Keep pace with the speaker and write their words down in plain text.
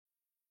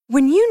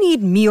When you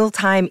need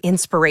mealtime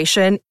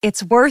inspiration,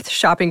 it's worth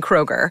shopping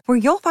Kroger, where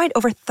you'll find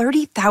over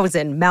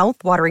 30,000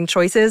 mouth-watering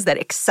choices that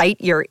excite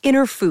your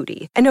inner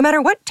foodie. And no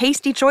matter what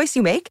tasty choice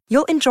you make,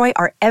 you'll enjoy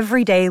our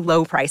everyday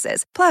low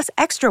prices, plus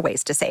extra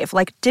ways to save,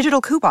 like digital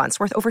coupons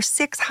worth over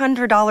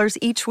 $600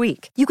 each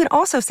week. You can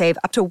also save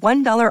up to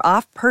 $1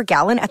 off per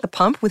gallon at the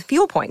pump with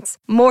fuel points.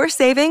 More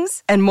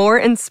savings and more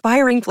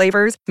inspiring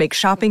flavors make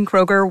shopping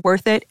Kroger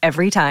worth it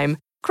every time.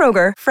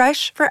 Kroger,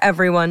 fresh for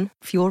everyone.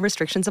 Fuel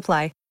restrictions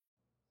apply.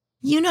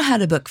 You know how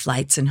to book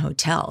flights and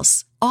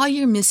hotels. All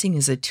you're missing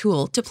is a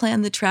tool to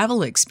plan the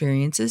travel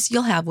experiences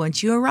you'll have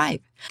once you arrive.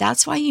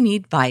 That's why you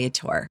need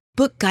Viator.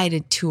 Book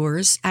guided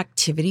tours,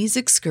 activities,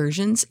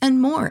 excursions,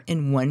 and more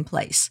in one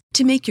place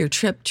to make your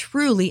trip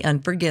truly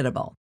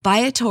unforgettable.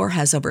 Viator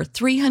has over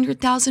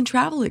 300,000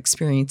 travel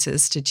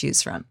experiences to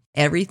choose from.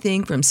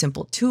 Everything from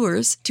simple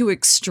tours to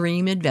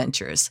extreme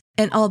adventures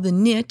and all the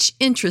niche,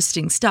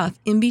 interesting stuff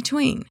in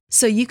between.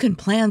 So you can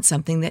plan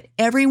something that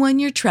everyone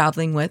you're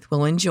traveling with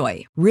will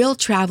enjoy. Real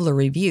traveler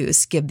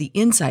reviews give the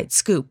inside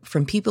scoop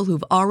from people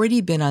who've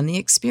already been on the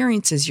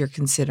experiences you're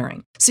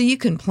considering. So you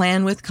can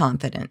plan with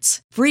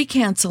confidence. Free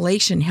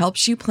cancellation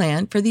helps you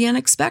plan for the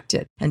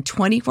unexpected. And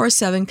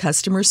 24/7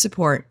 customer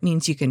support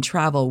means you can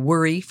travel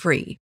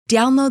worry-free.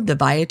 Download the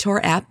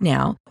Viator app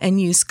now and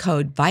use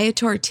code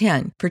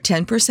Viator10 for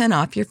 10%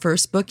 off your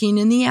first booking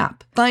in the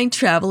app. Find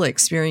travel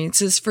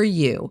experiences for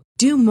you.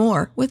 Do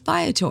more with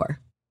Viator.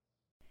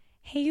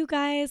 Hey, you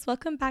guys,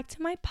 welcome back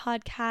to my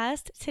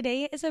podcast.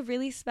 Today is a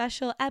really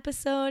special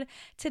episode.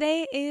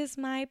 Today is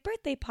my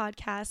birthday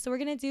podcast. So we're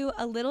going to do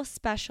a little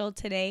special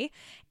today.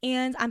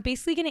 And I'm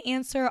basically going to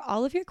answer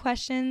all of your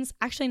questions.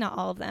 Actually, not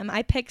all of them.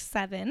 I picked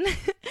 7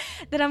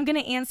 that I'm going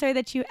to answer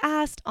that you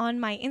asked on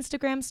my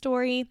Instagram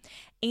story.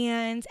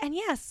 And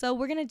yeah, so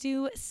we're going to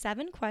do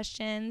 7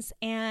 questions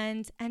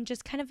and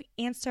just kind of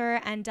answer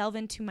and delve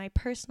into my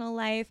personal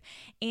life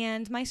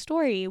and my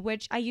story,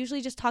 which I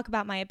usually just talk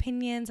about my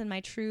opinions and my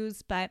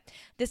truths, but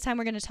this time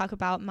we're going to talk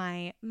about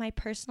my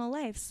personal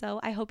life. So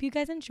I hope you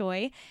guys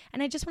enjoy.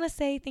 And I just want to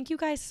say thank you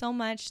guys so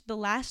much. The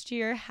last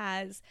year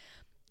has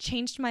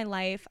changed my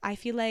life. I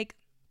feel like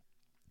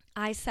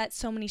I set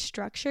so many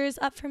structures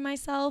up for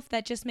myself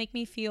that just make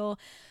me feel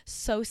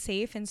so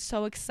safe and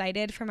so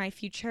excited for my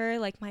future.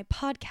 Like my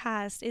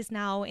podcast is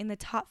now in the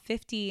top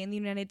 50 in the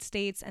United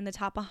States and the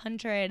top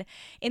 100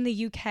 in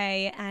the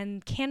UK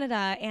and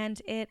Canada.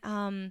 And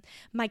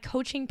my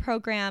coaching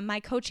program, my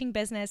coaching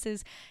business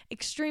is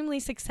extremely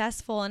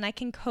successful, and I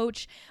can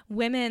coach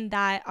women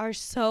that are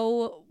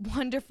so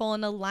wonderful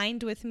and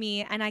aligned with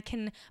me, and I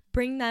can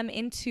bring them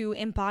into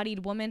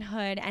embodied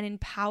womanhood and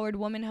empowered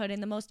womanhood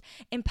in the most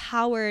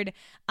empowered,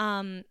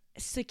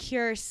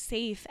 secure,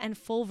 safe, and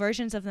full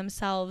versions of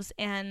themselves,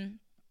 and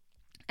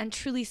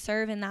truly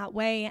serve in that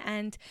way.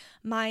 And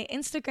my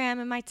Instagram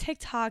and my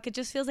TikTok, it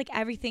just feels like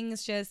everything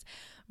is just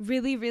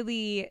really,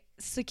 really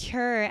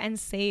secure and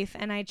safe,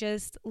 and I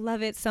just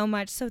love it so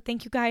much. So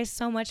thank you guys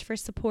so much for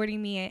supporting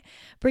me. It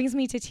brings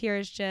me to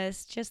tears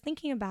just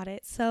thinking about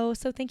it. So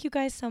thank you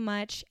guys so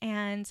much,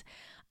 and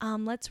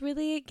let's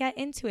really get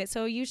into it.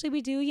 So usually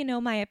we do,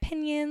 my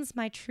opinions,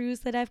 my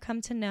truths that I've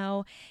come to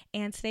know,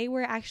 and today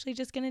we're actually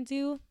just going to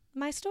do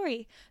my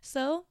story.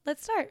 So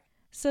let's start.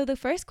 So the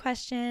first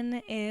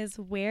question is,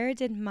 where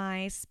did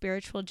my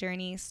spiritual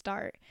journey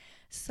start?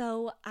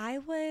 So I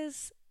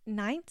was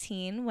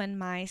 19 when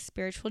my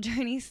spiritual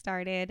journey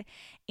started,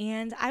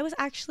 and I was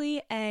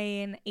actually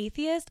an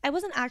atheist. I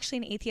wasn't actually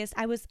an atheist.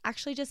 I was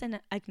actually just an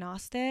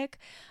agnostic,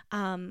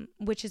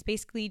 which is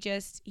basically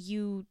just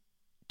you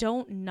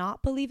don't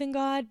not believe in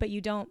God, but you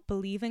don't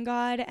believe in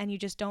God, and you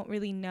just don't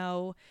really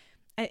know.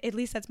 At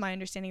least that's my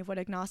understanding of what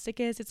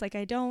agnostic is. It's like,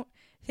 I don't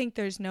think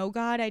there's no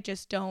God. I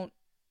just don't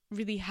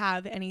really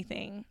have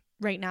anything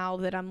right now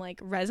that I'm like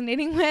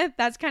resonating with.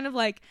 That's kind of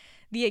like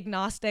the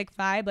agnostic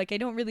vibe. Like, I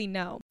don't really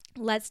know.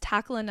 Let's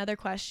tackle another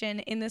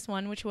question in this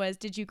one, which was,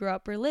 did you grow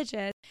up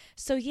religious?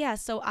 So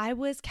I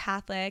was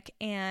Catholic,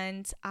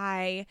 and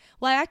I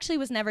actually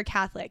was never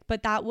Catholic,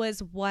 but that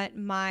was what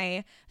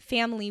my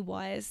family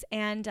was.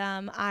 And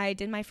I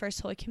did my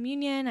first Holy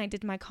Communion. I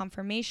did my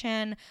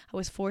confirmation. I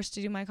was forced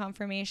to do my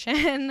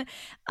confirmation.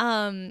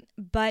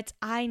 But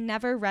I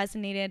never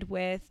resonated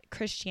with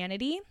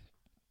Christianity.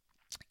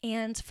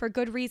 And for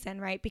good reason,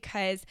 right?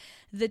 Because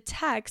the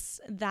texts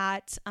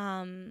that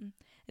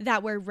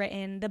were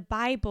written, the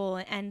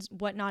Bible and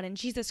whatnot, and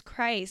Jesus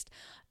Christ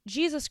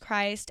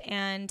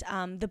and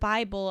the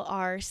Bible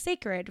are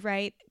sacred,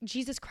 right?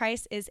 Jesus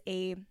Christ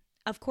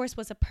of course,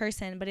 was a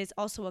person, but is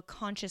also a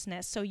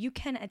consciousness. So you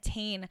can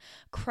attain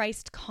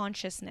Christ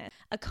consciousness,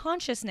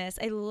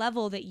 a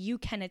level that you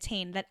can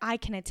attain, that I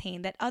can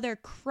attain, that other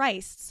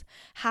Christs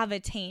have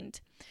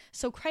attained.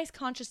 So Christ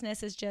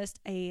consciousness is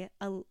just a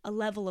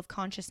level of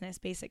consciousness,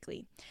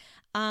 basically.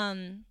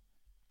 And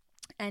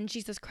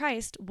Jesus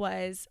Christ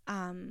was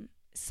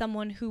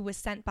someone who was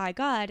sent by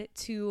God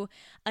to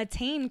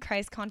attain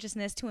Christ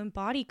consciousness, to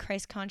embody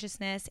Christ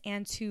consciousness,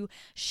 and to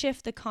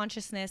shift the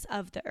consciousness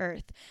of the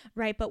earth,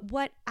 right? But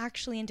what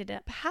actually ended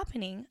up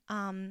happening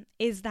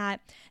is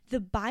that the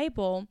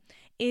Bible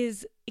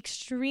is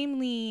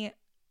extremely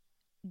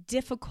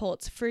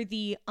difficult for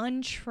the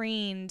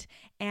untrained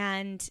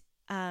and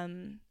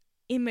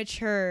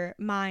immature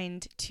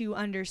mind to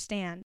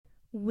understand.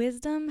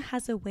 Wisdom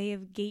has a way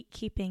of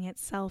gatekeeping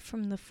itself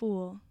from the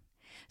fool.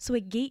 So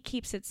it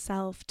gatekeeps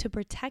itself to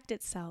protect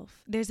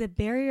itself. There's a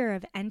barrier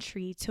of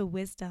entry to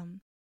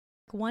wisdom.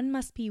 One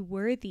must be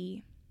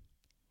worthy.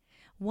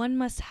 One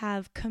must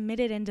have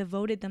committed and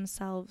devoted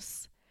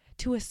themselves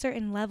to a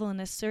certain level and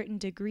a certain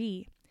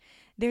degree.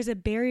 There's a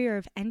barrier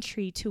of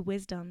entry to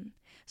wisdom.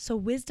 So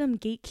wisdom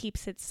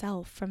gatekeeps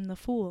itself from the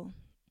fool.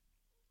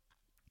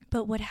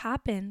 But what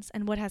happens,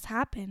 and what has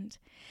happened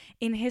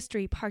in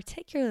history,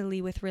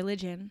 particularly with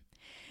religion,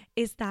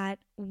 is that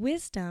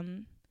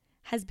wisdom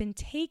has been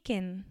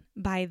taken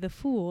by the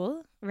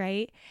fool,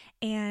 right?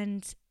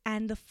 And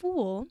the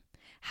fool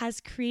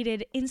has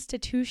created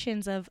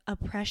institutions of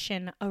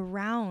oppression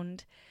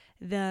around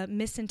the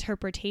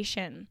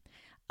misinterpretation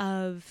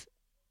of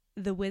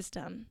the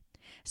wisdom.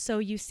 So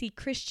you see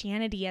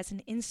Christianity as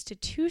an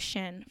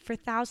institution for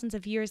thousands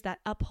of years that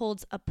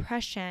upholds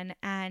oppression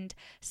and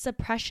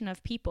suppression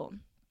of people.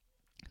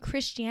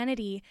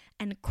 Christianity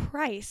and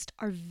Christ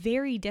are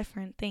very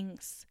different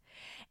things.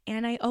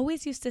 And I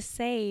always used to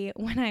say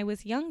when I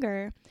was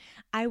younger,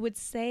 I would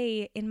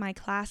say in my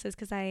classes,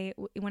 because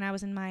when I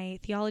was in my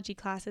theology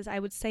classes, I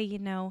would say,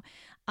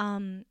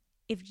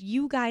 if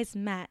you guys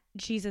met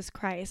Jesus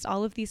Christ,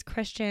 all of these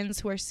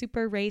Christians who are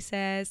super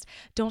racist,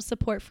 don't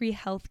support free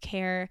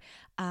healthcare,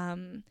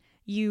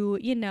 you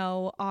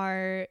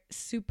are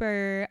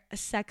super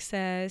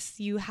sexist,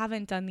 you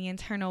haven't done the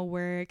internal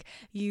work,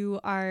 you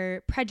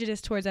are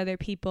prejudiced towards other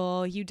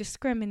people, you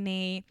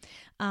discriminate,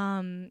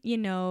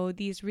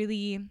 these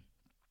really,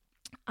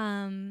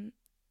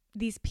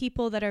 these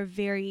people that are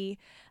very,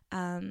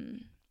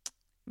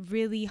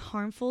 really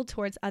harmful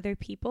towards other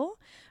people,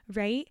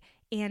 right?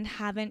 And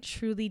haven't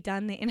truly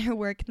done the inner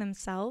work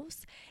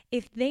themselves.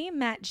 If they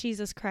met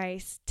Jesus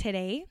Christ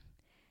today,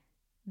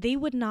 they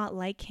would not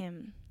like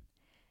him.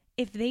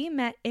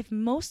 If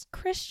most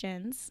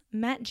Christians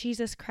met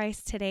Jesus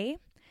Christ today,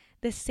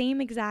 the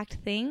same exact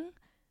thing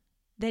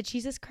that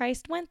Jesus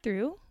Christ went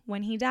through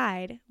when he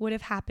died would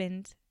have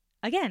happened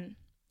again.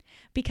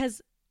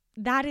 Because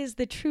that is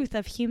the truth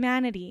of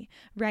humanity,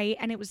 right?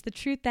 And it was the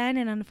truth then,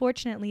 and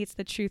unfortunately, it's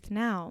the truth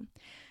now.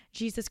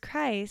 Jesus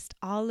Christ,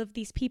 all of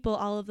these people,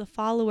 all of the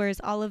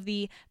followers, all of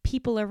the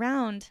people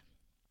around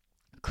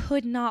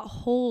could not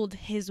hold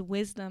his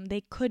wisdom. They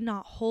could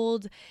not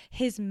hold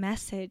his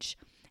message.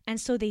 And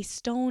so they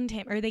stoned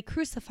him, or they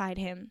crucified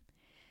him.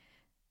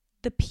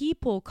 The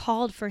people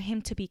called for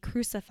him to be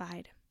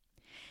crucified.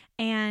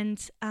 And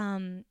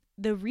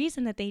the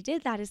reason that they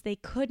did that is they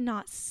could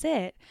not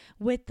sit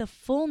with the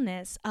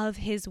fullness of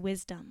his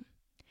wisdom.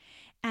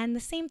 And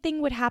the same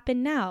thing would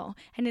happen now.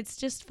 And it's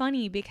just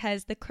funny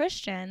because the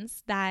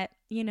Christians that,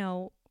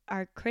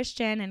 are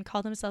Christian and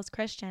call themselves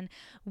Christian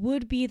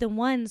would be the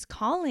ones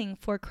calling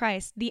for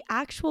Christ, the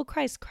actual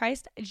Christ,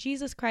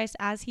 Jesus Christ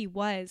as he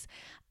was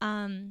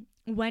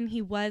when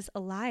he was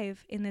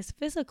alive in this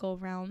physical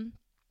realm.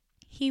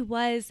 He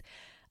was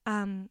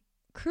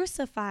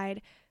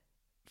crucified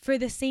for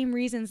the same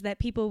reasons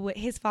that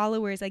his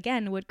followers,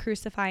 again, would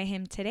crucify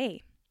him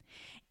today.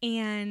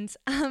 And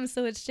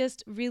so it's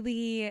just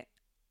really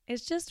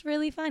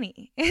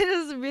funny. It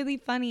is really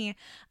funny.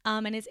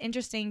 And it's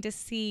interesting to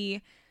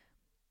see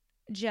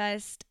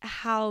just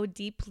how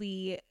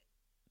deeply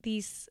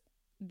these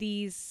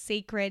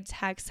sacred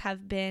texts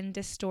have been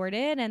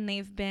distorted and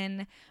they've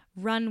been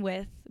run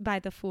with by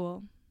the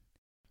fool.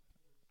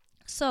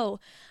 So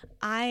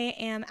I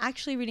am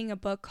actually reading a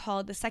book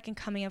called The Second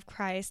Coming of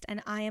Christ,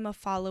 and I am a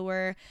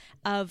follower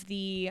of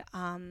the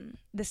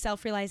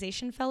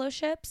Self-Realization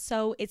Fellowship.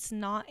 So it's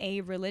not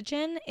a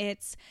religion,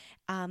 it's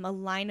a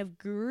line of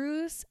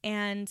gurus,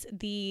 and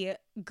the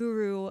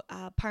guru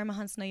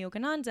Paramahansa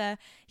Yogananda,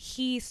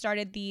 he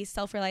started the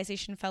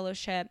Self-Realization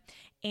Fellowship,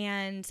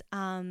 and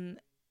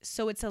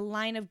so it's a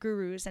line of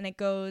gurus, and it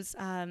goes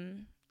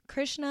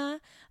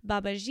Krishna,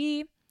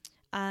 Babaji,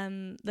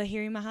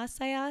 Lahiri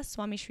Mahasaya,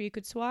 Swami Shri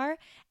Yukteswar,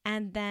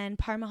 and then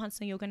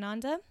Paramahansa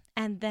Yogananda.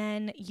 And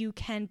then you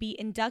can be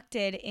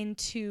inducted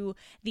into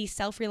the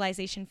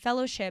Self-Realization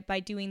Fellowship by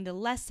doing the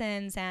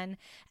lessons and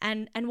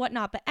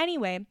whatnot. But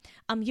anyway,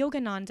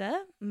 Yogananda,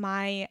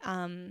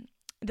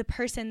 the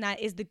person that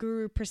is the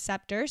guru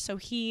preceptor, so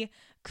he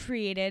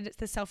created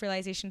the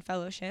Self-Realization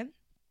Fellowship.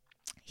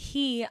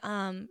 He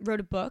wrote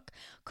a book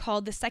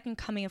called The Second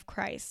Coming of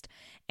Christ.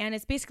 And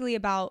it's basically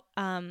about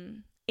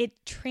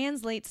it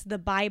translates the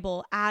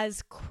Bible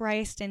as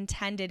Christ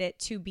intended it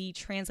to be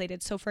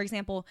translated. So, for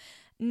example,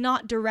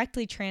 not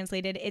directly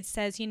translated, it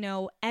says,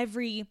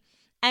 every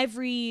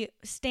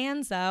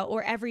stanza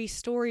or every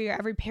story or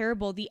every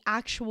parable, the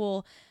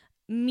actual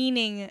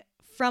meaning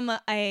from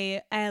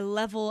a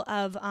level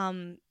of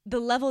the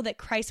level that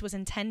Christ was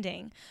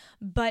intending.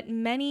 But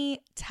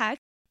many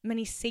texts,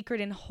 many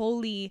sacred and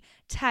holy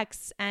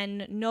texts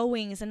and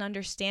knowings and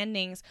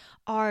understandings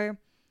are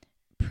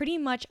pretty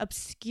much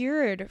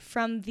obscured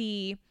from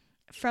the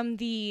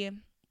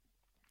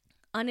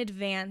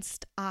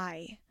unadvanced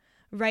eye,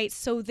 right?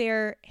 So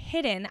they're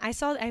hidden.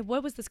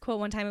 What was this quote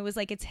one time? It was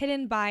like, it's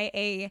hidden by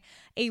a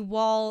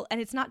wall,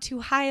 and it's not too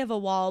high of a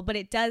wall, but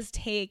it does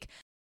take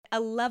a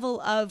level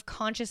of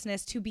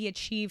consciousness to be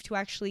achieved to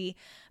actually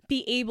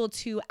be able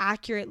to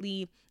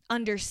accurately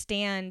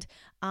understand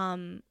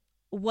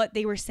what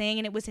they were saying.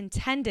 And it was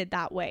intended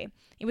that way.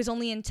 It was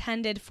only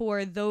intended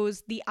for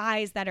the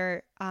eyes that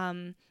are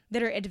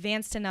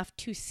advanced enough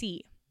to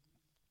see.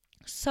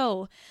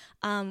 So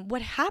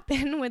what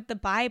happened with the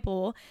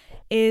Bible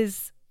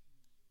is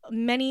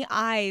many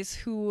eyes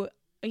who,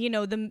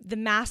 the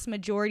vast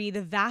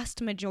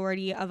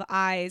majority of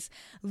eyes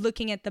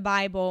looking at the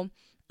Bible,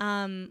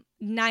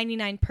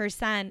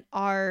 99%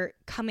 are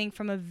coming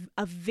from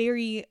a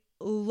very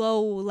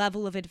low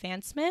level of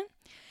advancement,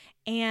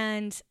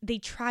 and they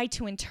try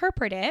to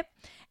interpret it,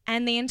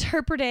 and they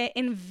interpret it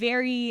in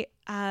very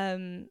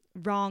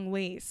wrong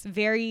ways,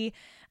 very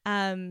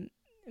they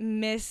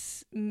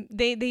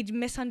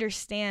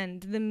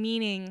misunderstand the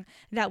meaning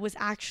that was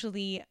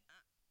actually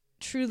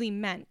truly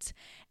meant.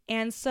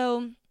 And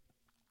so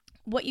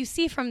what you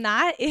see from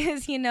that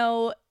is,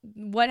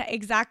 what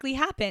exactly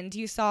happened.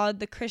 You saw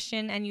the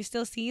Christian, and you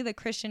still see the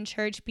Christian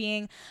church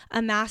being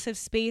a massive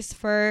space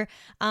for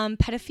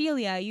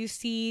pedophilia. You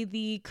see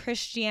the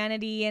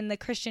Christianity and the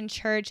Christian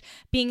church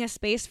being a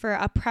space for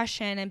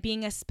oppression, and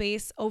being a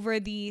space over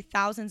the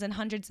thousands and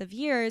hundreds of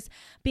years,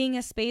 being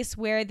a space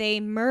where they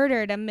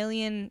murdered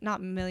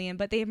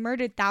they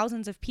murdered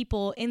thousands of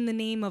people in the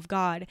name of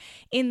God,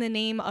 in the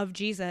name of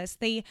Jesus.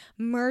 They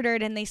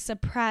murdered and they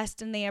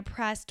suppressed and they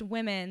oppressed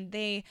women.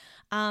 They,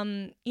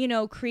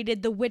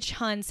 created the witch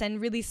hunts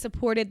and really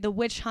supported the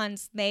witch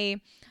hunts.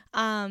 They,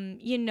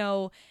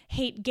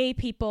 hate gay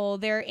people.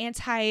 They're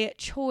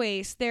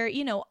anti-choice. They're,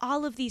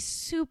 all of these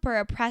super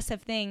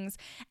oppressive things.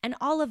 And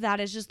all of that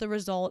is just the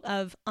result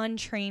of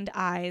untrained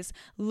eyes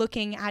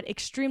looking at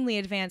extremely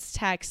advanced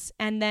texts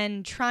and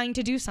then trying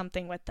to do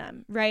something with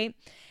them, right?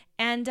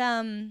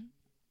 And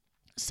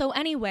so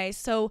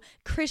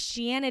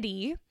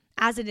Christianity,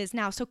 as it is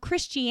now. So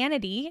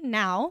Christianity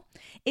now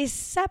is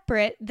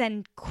separate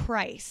than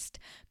Christ.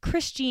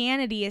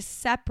 Christianity is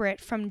separate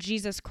from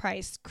Jesus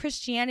Christ.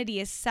 Christianity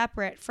is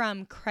separate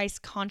from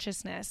Christ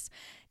consciousness.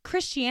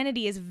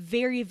 Christianity is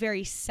very,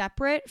 very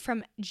separate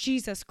from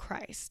Jesus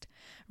Christ,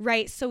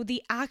 right? So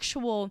the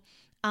actual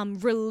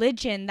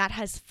religion that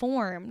has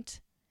formed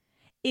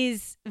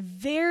is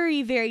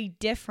very, very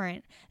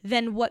different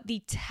than what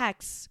the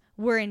texts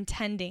were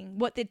intending,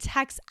 what the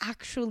texts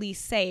actually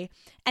say.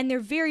 And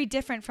they're very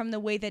different from the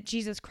way that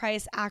Jesus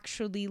Christ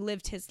actually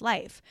lived his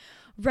life,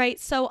 right?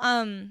 So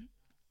I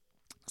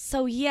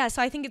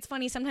think it's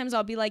funny. Sometimes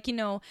I'll be like,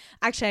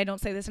 actually I don't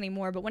say this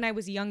anymore, but when I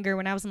was younger,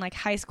 when I was in like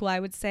high school,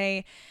 I would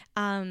say,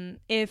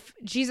 if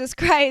Jesus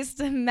Christ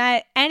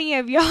met any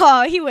of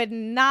y'all, he would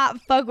not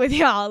fuck with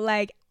y'all,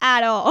 like,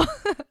 at all.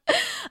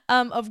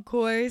 Of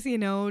course,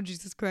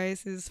 Jesus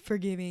Christ is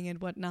forgiving and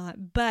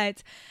whatnot,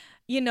 but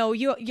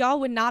y'all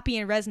would not be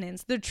in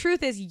resonance. The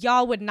truth is,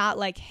 y'all would not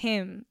like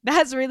him.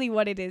 That's really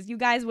what it is. You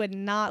guys would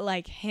not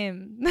like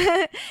him.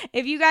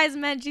 If you guys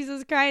met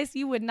Jesus Christ,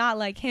 you would not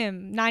like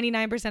him.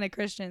 99% of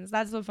Christians.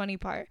 That's the funny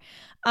part.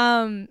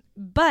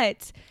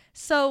 But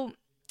so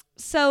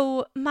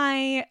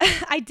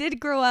I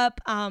did grow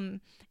up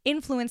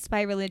influenced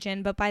by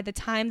religion, but by the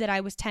time that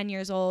I was 10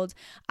 years old,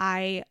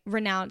 I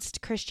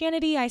renounced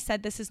Christianity. I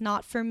said, this is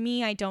not for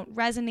me. I don't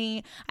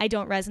resonate. I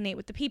don't resonate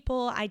with the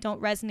people. I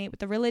don't resonate with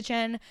the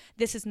religion.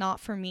 This is not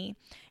for me.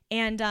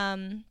 And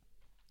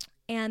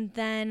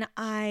then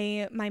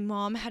my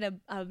mom had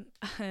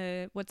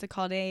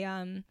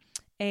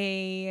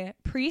a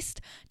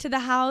priest to the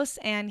house,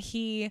 and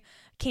he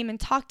came and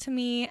talked to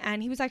me,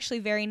 and he was actually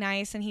very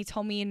nice, and he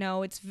told me,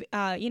 it's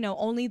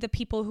only the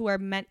people who are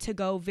meant to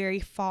go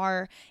very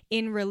far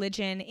in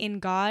religion, in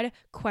God,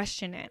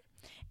 question it.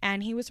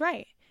 And he was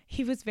right.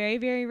 He was very,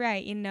 very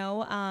right,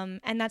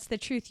 and that's the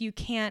truth. You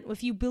can't,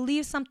 if you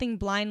believe something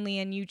blindly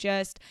and you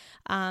just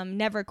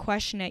never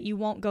question it, you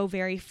won't go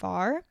very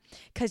far,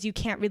 because you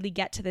can't really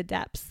get to the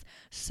depths.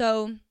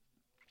 So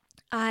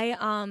I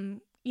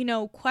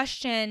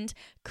questioned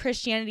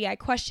Christianity. I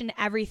questioned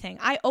everything.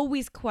 I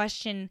always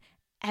question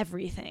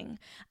everything.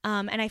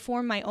 And I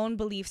form my own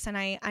beliefs, and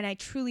I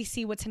truly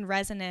see what's in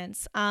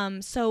resonance.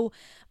 So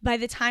by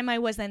the time I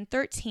was then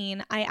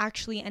 13, I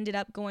actually ended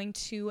up going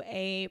to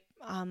a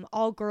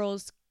all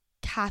girls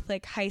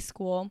Catholic high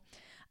school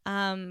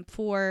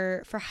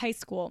for high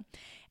school.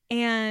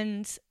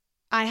 And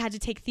I had to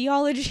take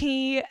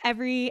theology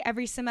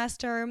every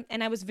semester,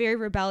 and I was very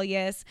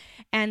rebellious.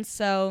 And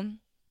so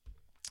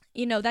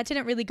that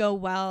didn't really go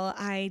well.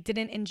 I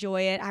didn't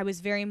enjoy it. I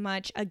was very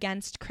much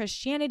against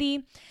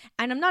Christianity,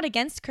 and I'm not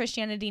against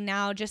Christianity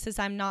now, just as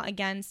I'm not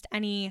against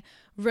any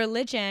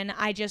religion.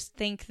 I just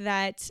think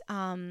that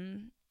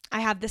I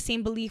have the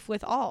same belief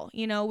with all,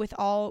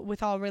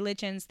 with all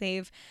religions.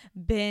 They've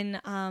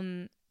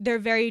been, they're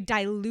very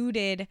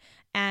diluted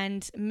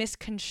and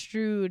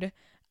misconstrued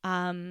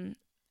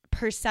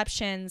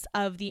perceptions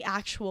of the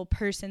actual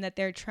person that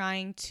they're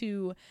trying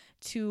to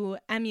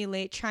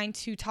emulate, trying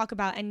to talk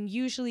about. And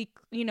usually,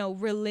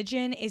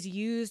 religion is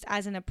used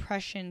as an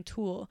oppression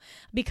tool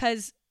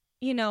because,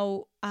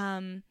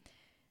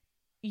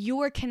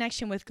 your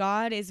connection with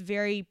God is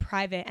very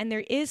private. And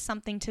there is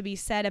something to be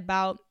said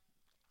about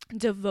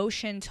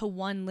devotion to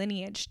one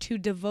lineage, to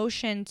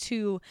devotion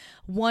to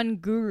one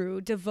guru,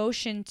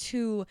 devotion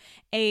to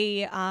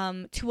a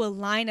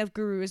line of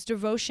gurus,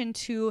 devotion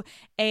to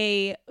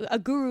a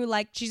guru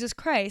like Jesus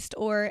Christ,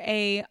 or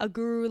a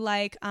guru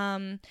like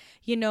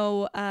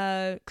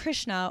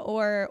Krishna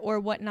or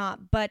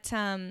whatnot. But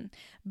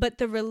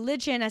the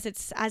religion as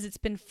it's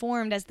been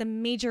formed, as the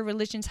major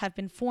religions have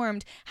been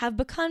formed, have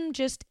become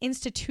just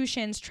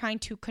institutions trying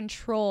to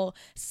control,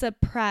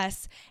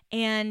 suppress,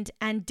 and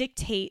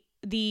dictate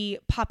the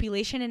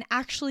population and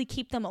actually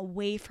keep them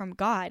away from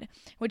God,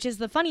 which is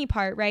the funny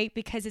part, right?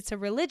 Because it's a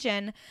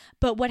religion,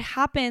 but what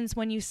happens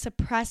when you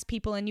suppress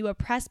people and you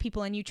oppress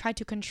people and you try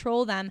to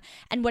control them,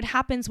 and what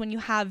happens when you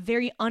have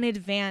very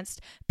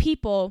unadvanced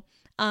people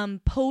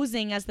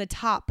posing as the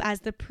top, as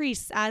the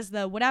priests, as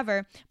the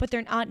whatever, but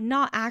they're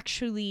not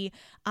actually,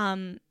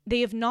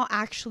 they have not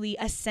actually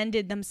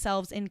ascended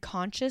themselves in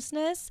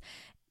consciousness.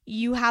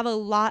 You have a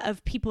lot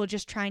of people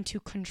just trying to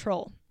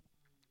control.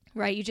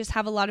 Right? You just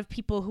have a lot of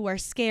people who are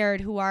scared,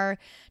 who are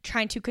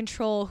trying to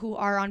control, who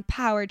are on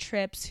power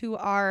trips,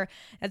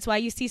 that's why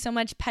you see so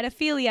much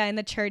pedophilia in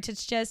the church.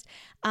 It's just,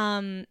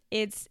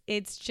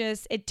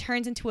 it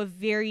turns into a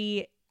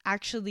very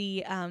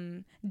actually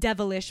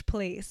devilish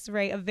place,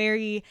 right? A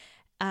very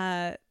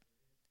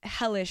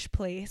hellish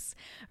place,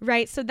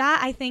 right? So that,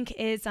 I think,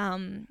 is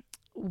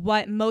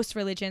what most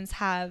religions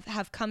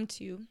have come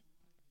to.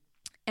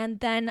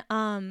 And then,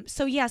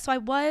 so I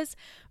was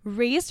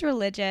raised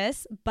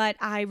religious, but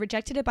I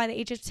rejected it by the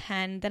age of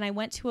 10. Then I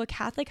went to a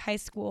Catholic high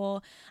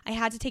school. I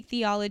had to take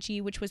theology,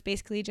 which was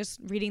basically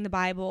just reading the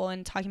Bible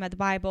and talking about the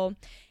Bible.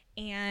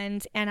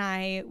 And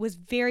I was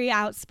very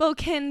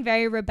outspoken,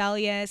 very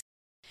rebellious.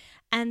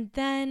 And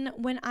then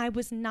when I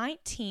was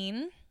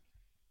 19,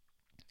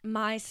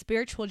 my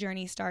spiritual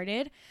journey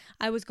started.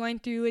 I was going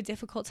through a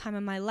difficult time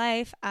in my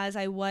life, as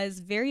I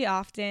was very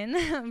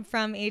often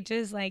from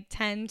ages like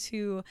 10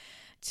 to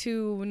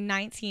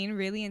 19,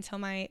 really, until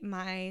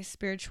my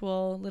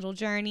spiritual little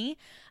journey.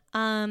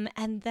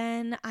 And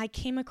then I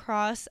came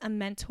across a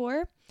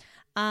mentor,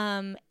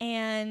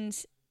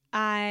 and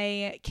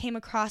I came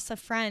across a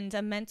friend,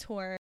 a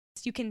mentor.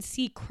 You can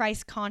see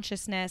Christ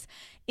consciousness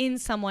in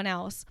someone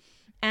else.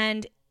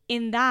 And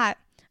in that,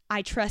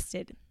 I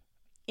trusted.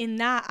 In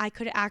that, I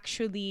could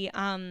actually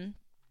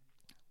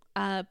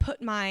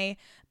put my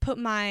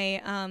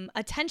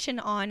attention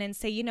on and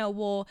say,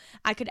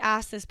 I could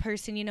ask this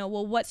person,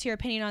 what's your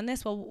opinion on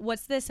this? Well,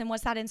 what's this and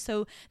what's that? And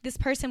so this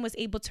person was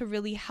able to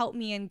really help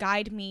me and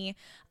guide me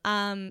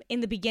in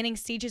the beginning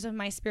stages of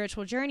my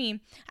spiritual journey.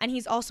 And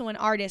he's also an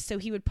artist, so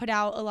he would put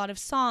out a lot of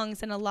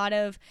songs and a lot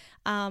of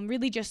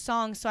really just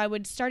songs. So I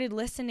started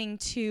listening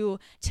to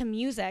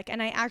music,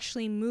 and I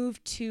actually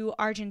moved to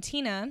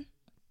Argentina.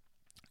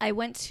 I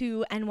went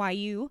to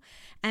NYU,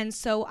 and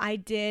so I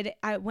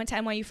went to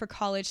NYU for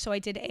college. So I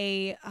did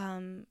a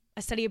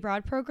study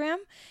abroad program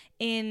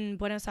in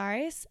Buenos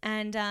Aires,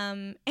 and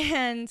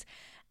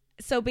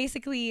so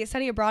basically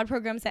study abroad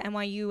programs at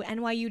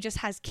NYU just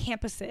has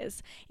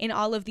campuses in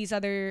all of these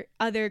other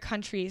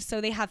countries. So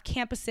they have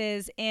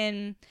campuses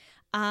in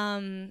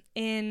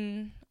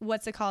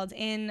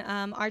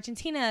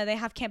Argentina, they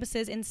have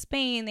campuses in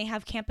Spain, they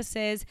have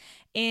campuses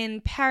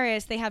in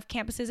Paris, they have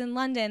campuses in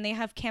London, they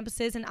have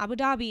campuses in Abu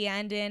Dhabi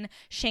and in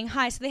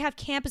Shanghai. So they have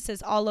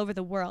campuses all over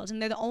the world,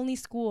 and they're the only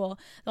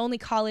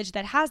college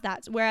that has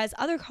that. Whereas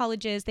other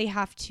colleges, they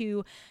have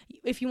to,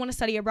 if you want to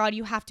study abroad,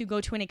 you have to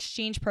go to an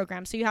exchange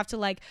program. So you have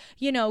to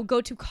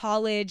go to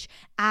college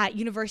at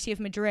University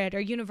of Madrid or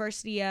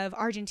University of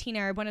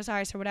Argentina or Buenos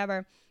Aires or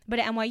whatever. But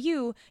at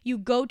NYU, you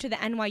go to the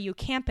NYU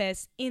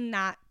campus in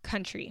that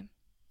country.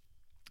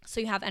 So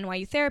you have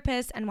NYU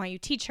therapists, NYU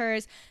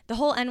teachers, the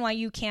whole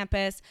NYU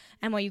campus,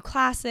 NYU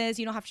classes.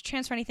 You don't have to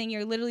transfer anything.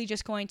 You're literally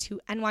just going to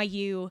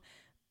NYU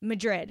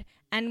Madrid,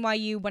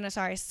 NYU Buenos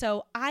Aires.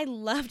 So I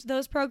loved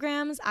those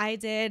programs. I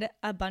did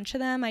a bunch of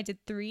them. I did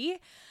 3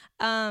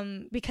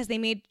 because they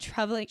made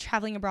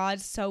traveling abroad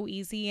so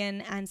easy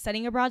and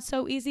studying abroad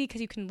so easy,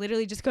 because you can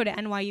literally just go to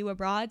NYU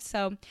abroad.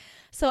 So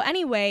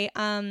anyway,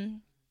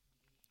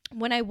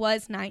 when I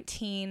was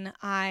 19,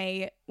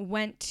 I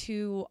went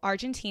to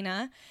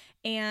Argentina.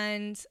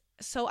 And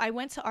so I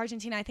went to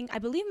Argentina. I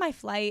believe my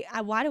flight,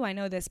 why do I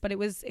know this? But it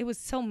was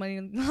so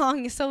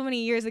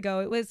many years ago.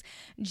 It was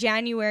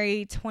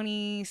January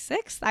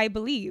 26th, I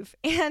believe.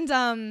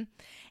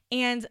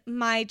 And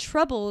my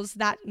troubles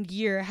that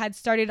year had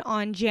started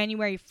on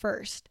January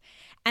 1st.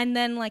 And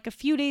then like a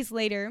few days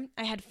later,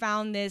 I had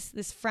found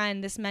this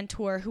friend, this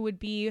mentor, who would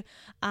be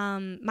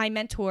my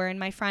mentor and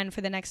my friend for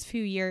the next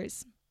few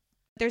years.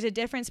 There's a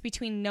difference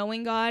between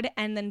knowing God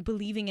and then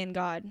believing in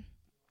God.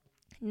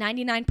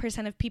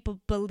 99% of people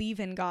believe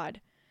in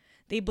God.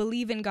 They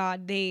believe in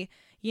God. They,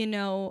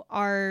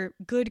 are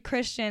good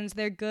Christians.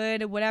 They're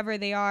good, whatever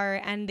they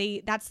are. And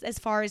that's as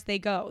far as they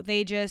go.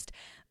 They just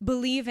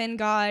believe in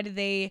God.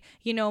 They,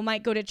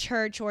 might go to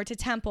church or to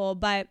temple,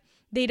 but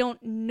they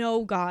don't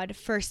know God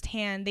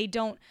firsthand. They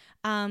don't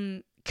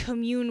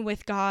commune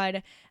with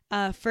God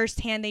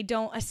firsthand. They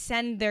don't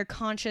ascend their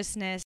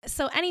consciousness.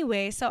 So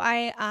anyway,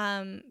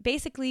 I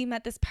basically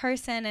met this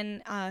person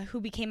and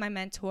who became my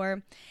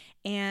mentor,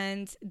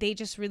 and they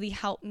just really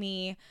helped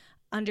me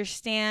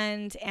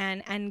understand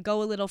and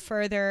go a little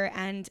further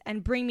and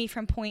bring me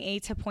from point A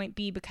to point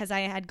B, because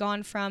I had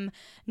gone from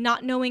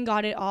not knowing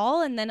God at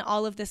all, and then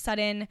all of the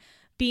sudden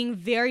being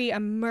very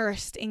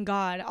immersed in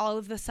God. All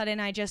of a sudden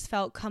I just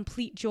felt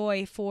complete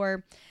joy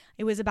for,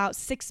 it was about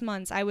 6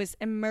 months. I was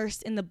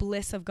immersed in the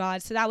bliss of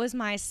God. So that was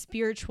my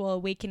spiritual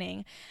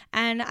awakening.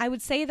 And I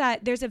would say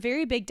that there's a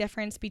very big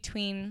difference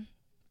between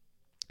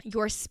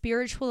your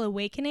spiritual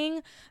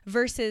awakening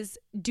versus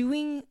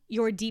doing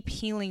your deep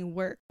healing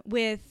work.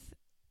 With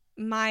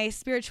my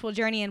spiritual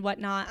journey and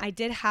whatnot, I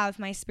did have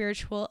my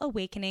spiritual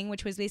awakening,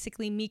 which was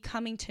basically me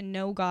coming to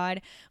know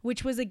God,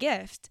 which was a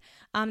gift.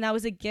 That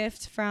was a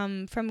gift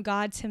from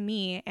God to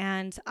me.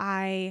 And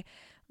I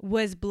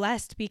was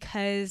blessed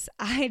because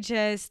I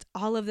just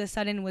all of a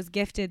sudden was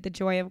gifted the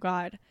joy of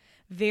God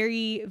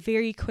very,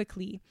 very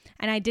quickly.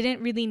 And I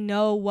didn't really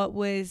know what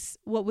was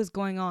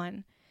going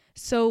on.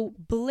 So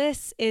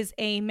bliss is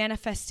a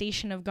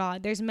manifestation of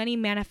God. There's many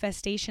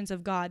manifestations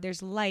of God.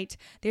 There's light,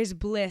 there's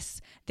bliss,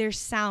 there's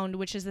sound,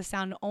 which is the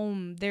sound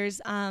Om.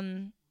 There's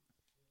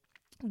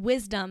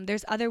wisdom,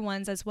 there's other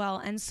ones as well.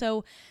 And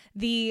so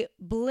the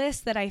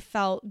bliss that I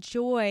felt,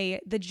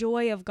 the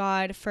joy of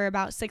God for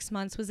about 6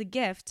 months was a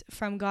gift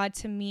from God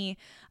to me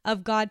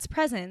of God's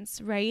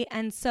presence, right?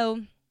 And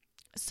so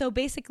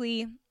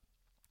basically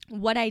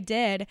what I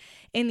did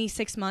in these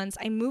 6 months,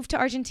 I moved to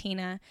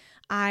Argentina.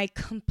 I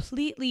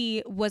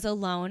completely was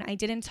alone. I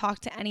didn't talk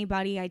to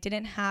anybody. I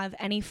didn't have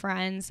any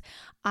friends.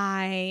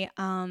 I,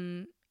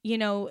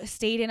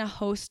 stayed in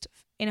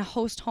a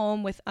host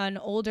home with an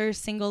older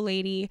single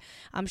lady.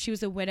 She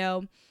was a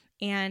widow,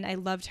 and I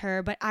loved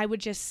her, but I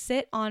would just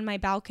sit on my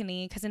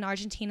balcony, because in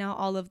Argentina,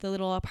 all of the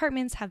little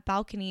apartments have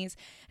balconies,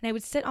 and I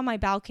would sit on my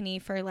balcony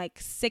for like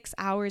 6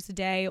 hours a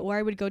day, or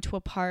I would go to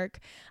a park.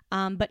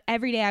 But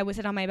every day I would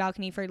sit on my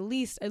balcony for at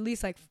least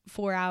like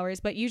 4 hours,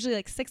 but usually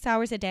like 6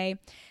 hours a day.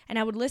 And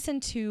I would listen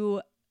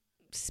to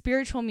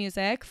spiritual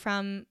music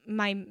from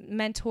my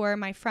mentor,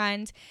 my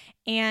friend,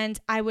 and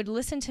I would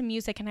listen to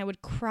music and I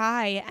would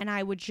cry and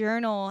I would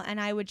journal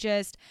and I would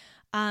just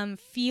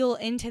feel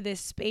into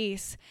this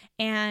space.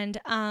 And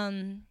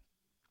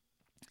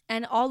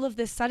all of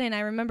this sudden,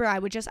 I remember I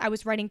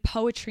was writing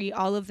poetry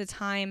all of the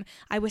time.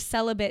 I was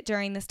celibate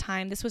during this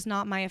time. This was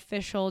not my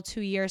official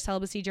 2-year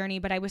celibacy journey,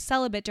 but I was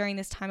celibate during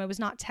this time. I was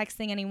not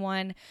texting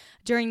anyone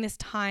during this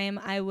time.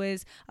 I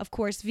was, of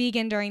course,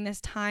 vegan during this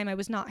time. I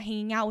was not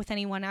hanging out with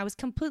anyone. I was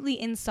completely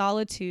in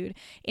solitude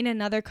in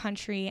another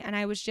country, and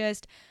I was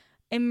just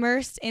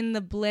immersed in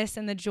the bliss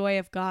and the joy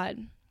of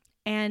God.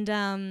 And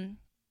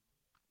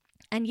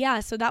yeah,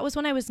 so that was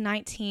when I was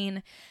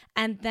 19.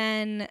 And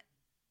then,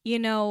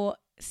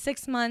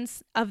 6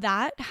 months of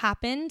that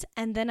happened,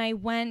 and then I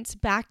went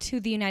back to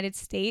the United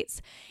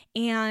States,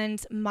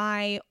 and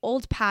my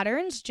old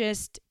patterns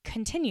just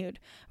continued,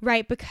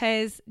 right?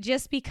 Because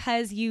just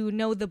because you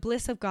know the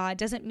bliss of God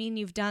doesn't mean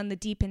you've done the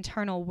deep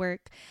internal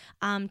work.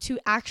 To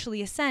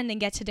actually ascend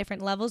and get to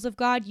different levels of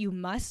God, you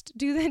must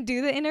do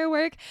the inner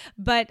work.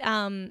 But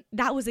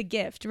that was a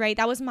gift, right?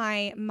 That was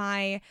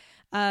my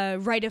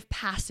rite of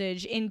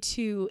passage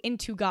into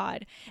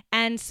God.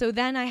 And so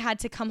then I had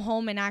to come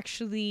home and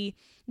actually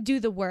do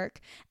the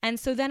work. And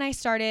so then I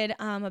started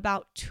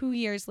about 2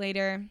 years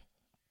later,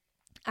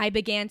 I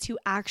began to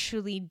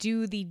actually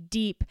do the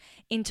deep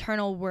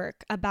internal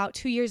work. About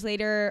 2 years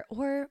later,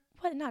 or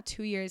what, not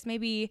 2 years,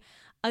 maybe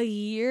a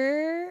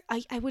year,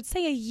 I would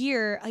say a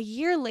year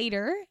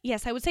later.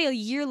 Yes, I would say a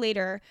year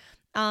later.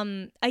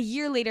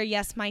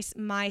 Yes,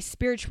 my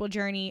spiritual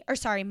journey,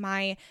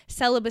 my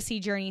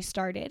celibacy journey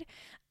started.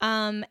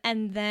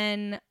 And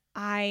then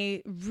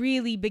I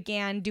really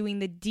began doing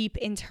the deep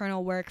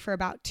internal work for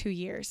about 2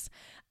 years.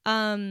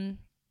 And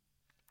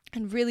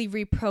really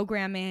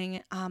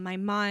reprogramming my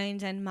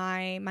mind and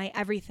my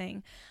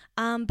everything.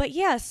 But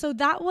yeah, so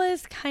that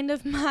was kind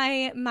of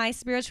my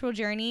spiritual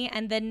journey.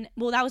 And then,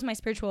 that was my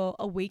spiritual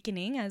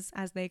awakening,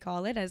 as they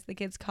call it, as the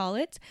kids call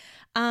it.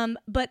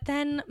 But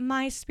then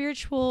my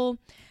spiritual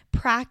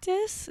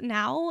practice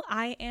now,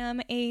 I am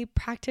a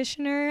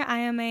practitioner. I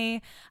am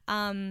a,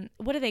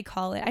 what do they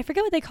call it? I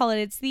forget what they call it.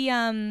 It's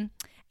the,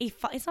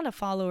 it's not a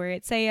follower.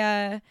 It's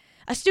a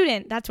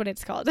student. That's what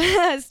it's called.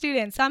 A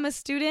student. So I'm a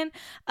student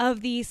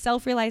of the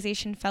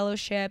Self-Realization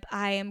Fellowship.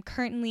 I am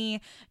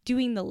currently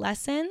doing the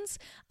lessons.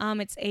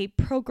 It's a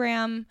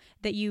program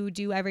that you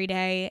do every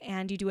day,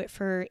 and you do it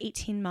for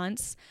 18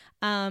 months.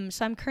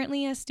 So I'm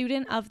currently a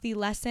student of the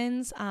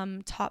lessons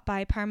taught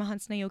by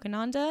Paramahansa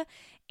Yogananda.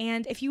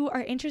 And if you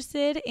are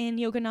interested in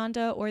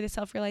Yogananda or the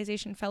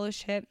Self-Realization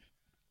Fellowship,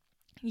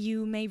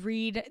 you may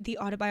read The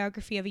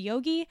Autobiography of a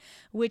Yogi,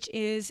 which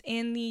is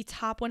in the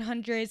top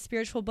 100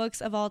 spiritual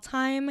books of all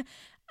time.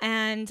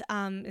 And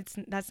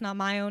that's not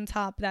my own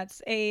top.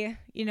 That's a,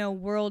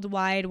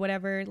 worldwide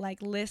whatever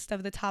like list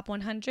of the top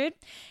 100,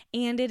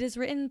 and it is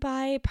written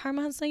by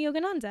Paramahansa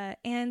Yogananda.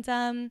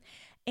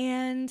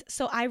 And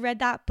so I read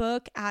that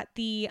book at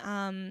the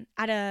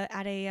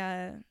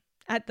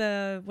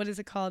what is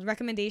it called,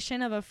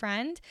 recommendation of a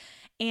friend.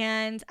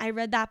 And I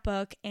read that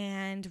book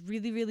and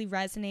really, really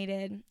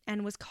resonated,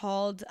 and was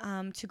called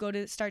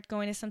to start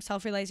going to some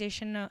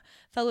self-realization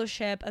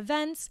fellowship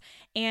events,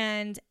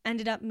 and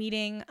ended up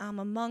meeting a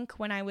monk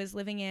when I was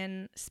living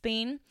in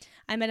Spain.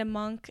 I met a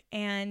monk,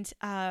 and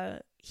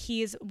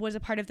he was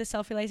a part of the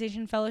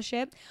self-realization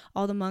fellowship.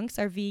 All the monks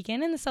are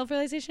vegan in the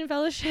self-realization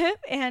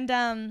fellowship. And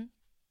I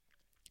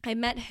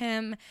met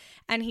him,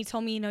 and he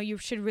told me, you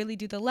should really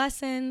do the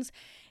lessons.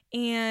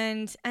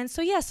 And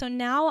so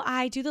now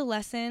I do the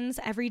lessons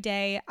every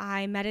day.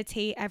 I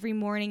meditate every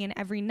morning and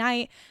every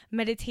night.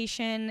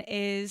 Meditation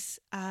is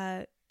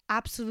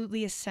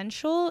absolutely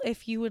essential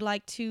if you would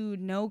like to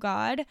know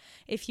God,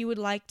 if you would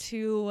like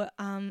to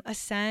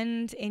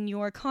ascend in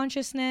your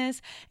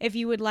consciousness, if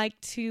you would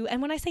like to,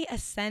 and when I say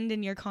ascend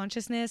in your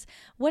consciousness,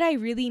 what I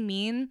really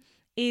mean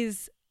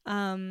is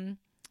what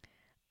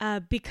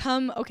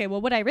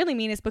I really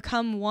mean is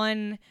become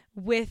one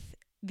with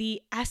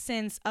the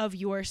essence of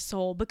your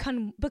soul,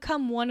 become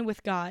one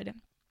with God,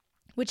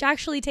 which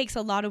actually takes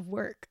a lot of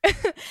work.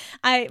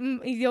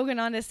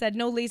 Yogananda said,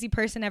 no lazy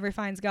person ever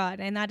finds God.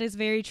 And that is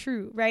very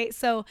true, right?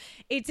 So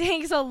it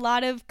takes a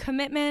lot of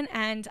commitment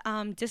and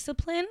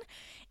discipline.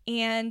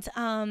 And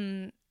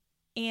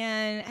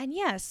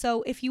yeah,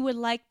 so if you would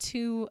like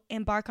to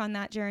embark on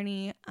that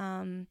journey,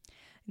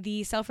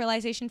 the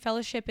Self-Realization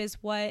Fellowship is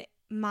what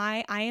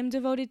I am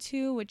devoted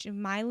to, which is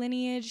my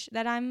lineage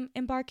that I'm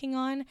embarking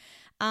on.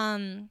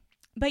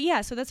 But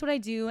yeah, so that's what I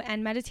do.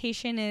 And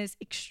meditation is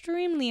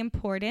extremely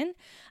important.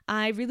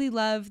 I really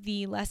love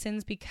the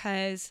lessons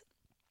because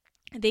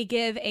they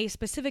give a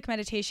specific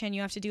meditation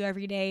you have to do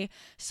every day.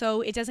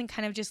 So it doesn't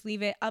kind of just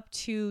leave it up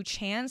to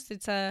chance.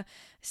 It's a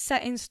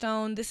set in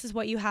stone. This is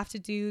what you have to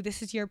do.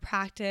 This is your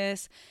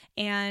practice.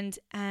 And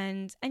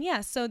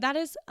yeah, so that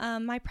is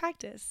my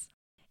practice.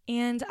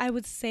 And I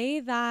would say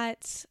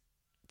that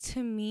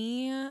to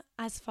me,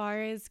 as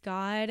far as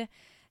God,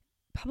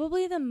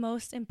 probably the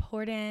most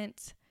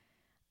important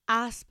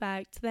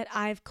aspect that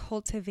I've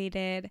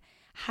cultivated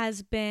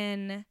has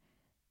been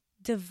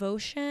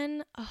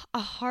devotion, a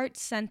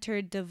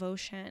heart-centered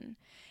devotion,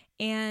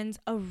 and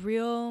a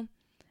real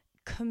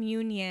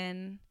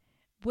communion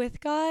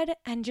with God,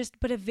 and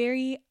but a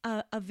very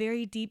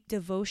deep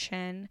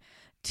devotion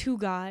to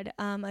God,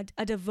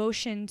 a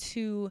devotion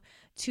to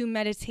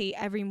meditate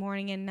every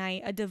morning and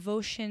night, a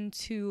devotion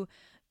to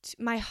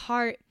my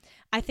heart.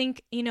 I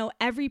think,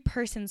 every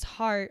person's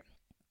heart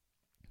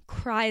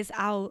cries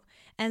out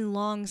and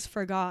longs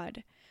for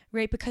God,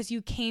 right? Because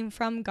you came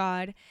from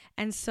God.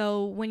 And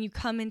so when you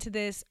come into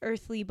this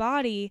earthly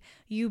body,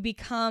 you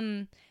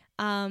become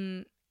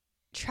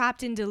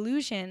trapped in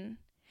delusion.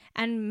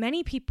 And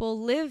many people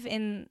live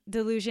in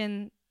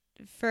delusion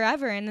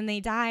forever, and then they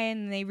die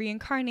and they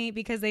reincarnate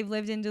because they've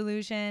lived in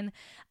delusion,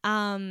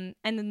 and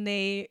then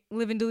they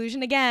live in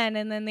delusion again,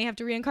 and then they have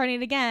to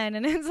reincarnate again,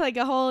 and it's like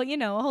a whole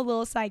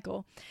little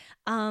cycle.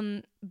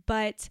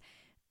 But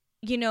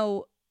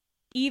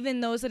even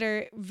those that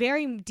are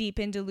very deep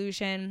in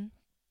delusion,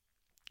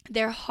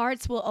 their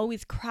hearts will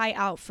always cry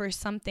out for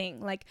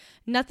something. Like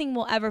nothing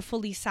will ever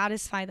fully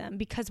satisfy them,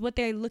 because what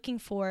they're looking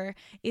for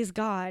is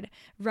God,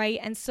 right?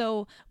 And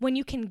so when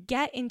you can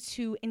get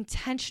into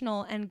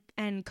intentional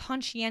and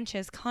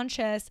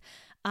conscious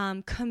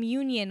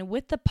communion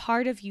with the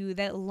part of you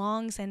that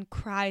longs and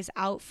cries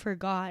out for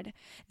God,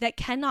 that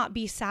cannot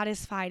be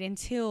satisfied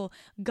until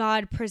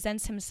God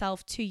presents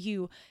himself to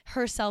you,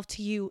 herself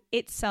to you,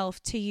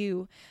 itself to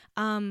you,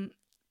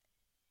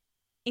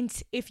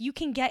 if you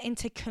can get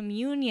into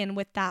communion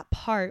with that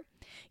part,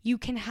 you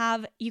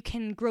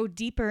can grow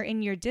deeper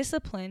in your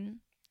discipline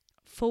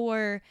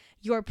for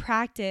your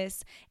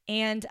practice,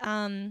 and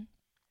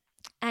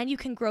you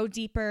can grow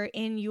deeper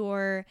in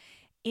your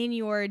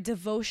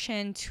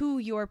devotion to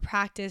your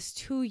practice,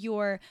 to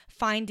your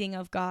finding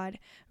of God,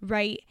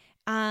 right?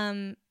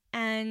 And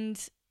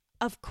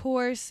of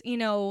course,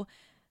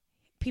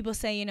 people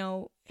say,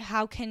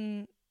 how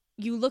can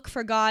you look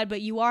for God,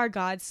 but you are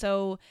God.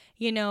 So,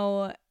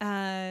 how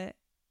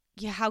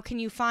can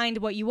you find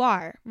what you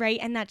are, right?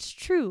 And that's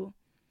true.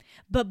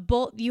 But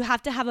you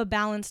have to have a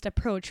balanced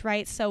approach,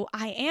 right? So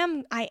I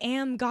am,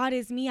 God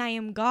is me, I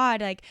am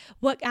God. Like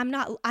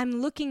I'm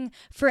looking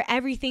for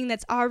everything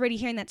that's already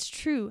here, and that's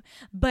true.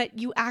 But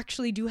you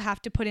actually do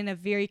have to put in a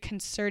very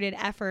concerted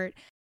effort,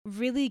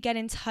 really get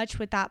in touch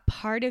with that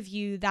part of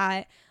you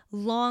that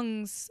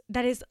is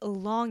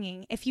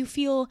longing. If you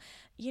feel,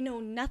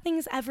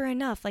 nothing's ever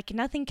enough, like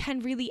nothing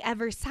can really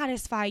ever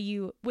satisfy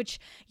you,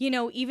 which,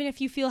 even if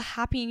you feel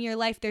happy in your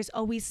life, there's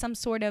always some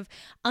sort of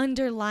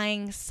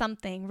underlying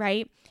something,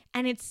 right?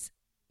 And it's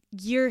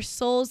your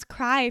soul's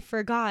cry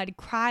for God,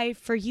 cry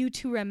for you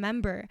to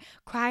remember,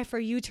 cry for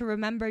you to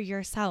remember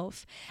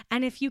yourself.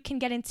 And if you can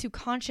get into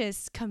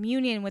conscious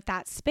communion with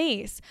that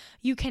space,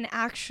 you can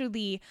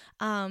actually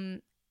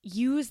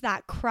use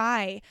that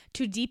cry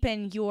to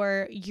deepen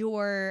your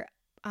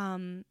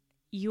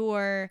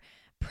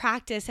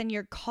practice and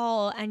your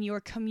call and your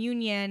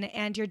communion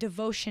and your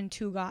devotion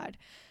to God.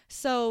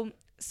 So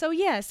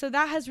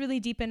that has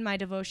really deepened my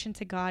devotion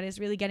to God, is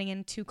really getting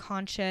into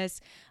conscious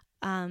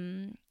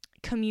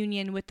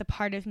communion with the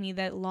part of me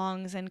that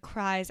longs and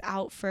cries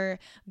out for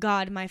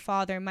God, my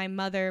Father, my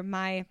Mother,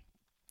 my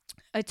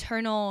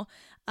eternal,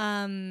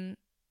 home,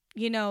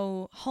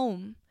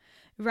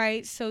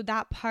 right? So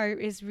that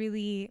part is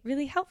really,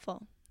 really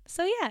helpful.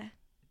 So yeah.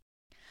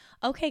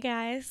 Okay,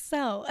 guys.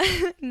 So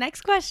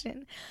next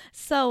question.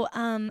 So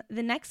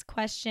the next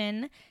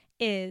question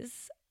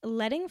is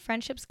letting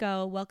friendships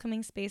go,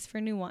 welcoming space for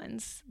new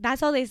ones.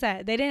 That's all they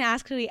said. They didn't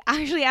actually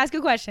ask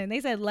a question. They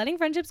said letting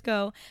friendships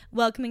go,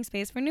 welcoming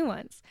space for new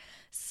ones.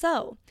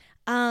 So,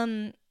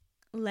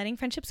 letting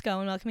friendships go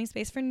and welcoming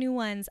space for new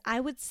ones. I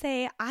would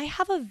say I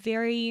have a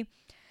very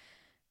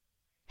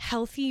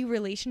healthy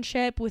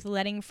relationship with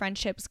letting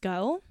friendships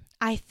go.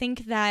 I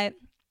think that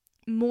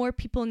more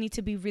people need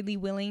to be really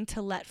willing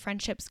to let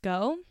friendships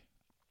go,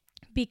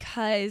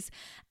 because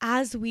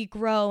as we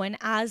grow and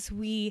as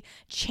we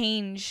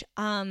change,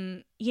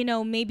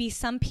 maybe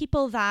some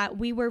people that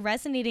we were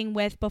resonating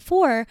with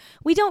before,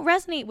 we don't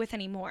resonate with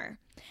anymore.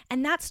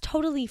 And that's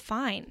totally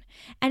fine.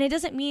 And it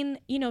doesn't mean,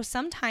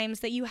 sometimes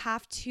that you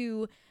have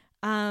to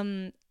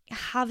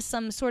have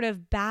some sort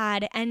of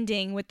bad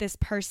ending with this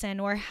person,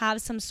 or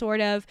have some sort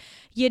of,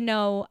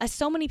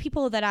 so many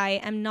people that I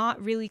am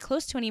not really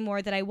close to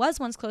anymore that I was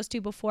once close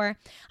to before,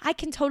 I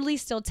can totally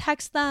still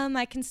text them.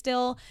 I can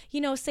still,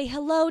 say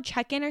hello,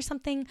 check in or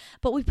something,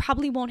 but we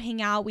probably won't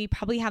hang out. We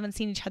probably haven't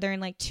seen each other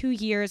in like 2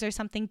 years or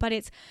something, but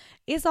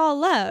it's all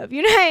love.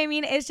 You know what I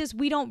mean? It's just,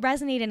 we don't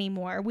resonate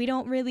anymore. We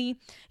don't really,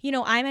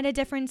 I'm at a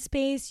different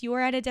space.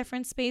 You're at a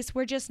different space.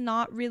 We're just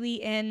not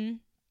really in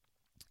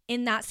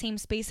that same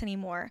space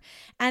anymore.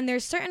 And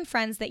there's certain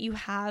friends that you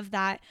have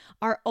that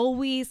are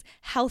always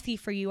healthy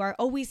for you, are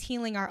always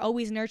healing, are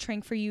always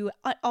nurturing for you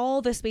at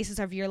all the spaces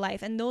of your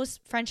life. And those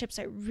friendships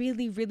are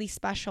really, really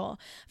special.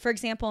 For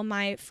example,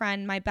 my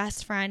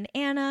best friend,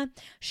 Anna,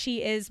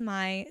 she is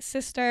my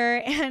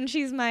sister, and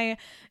she's my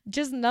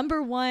just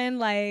number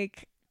one,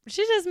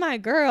 she's just my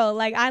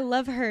girl. I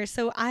love her.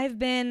 So I've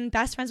been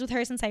best friends with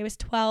her since I was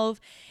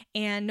 12.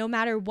 And no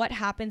matter what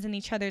happens in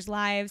each other's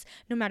lives,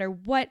 no matter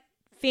what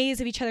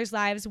phase of each other's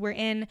lives we're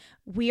in,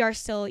 we are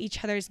still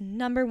each other's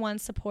number one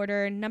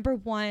supporter, number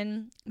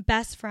one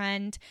best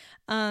friend,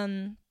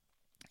 and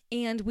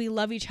we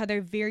love each other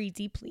very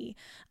deeply.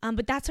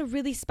 But that's a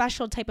really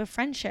special type of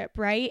friendship,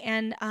 right?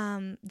 And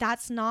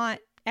that's not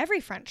every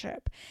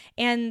friendship.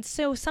 And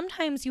so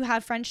sometimes you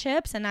have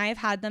friendships, and I've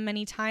had them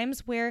many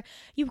times, where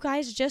you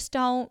guys just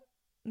don't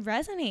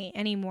resonate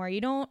anymore. You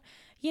don't,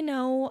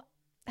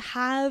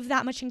 have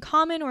that much in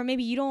common, or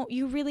maybe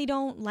you really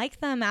don't like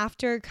them.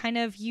 After kind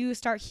of you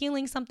start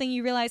healing something,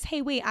 you realize,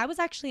 hey, wait, I was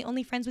actually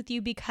only friends with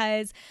you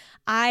because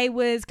I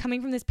was coming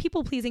from this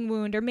people-pleasing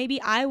wound, or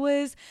maybe I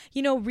was,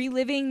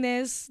 reliving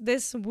this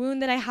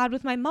wound that I had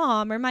with my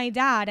mom or my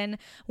dad. And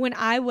when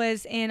I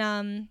was in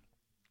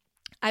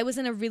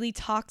a really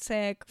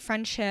toxic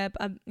friendship,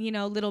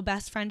 little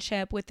best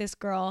friendship with this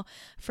girl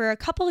for a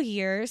couple of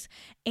years,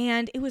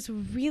 and it was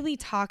really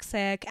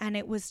toxic, and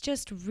it was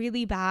just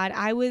really bad.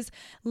 I was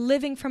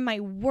living from my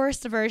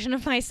worst version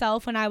of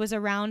myself when I was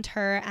around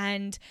her,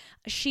 and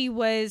she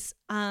was,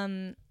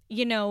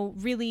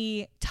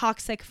 really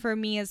toxic for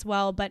me as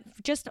well.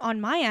 But just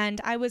on my end,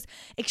 I was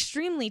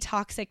extremely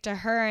toxic to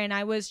her, and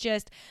I was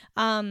just,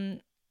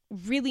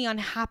 really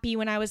unhappy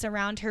when I was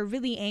around her,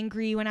 really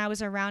angry when I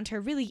was around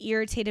her, really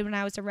irritated when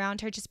I was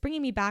around her, just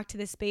bringing me back to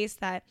the space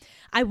that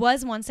I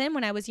was once in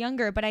when I was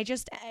younger, but I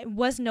just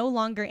was no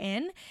longer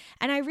in.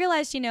 And I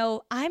realized,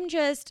 I'm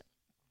just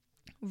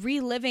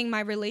reliving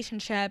my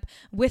relationship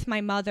with my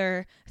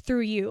mother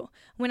through you.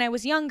 When I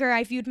was younger,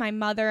 I viewed my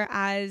mother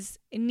as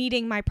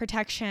needing my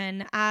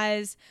protection,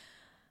 as,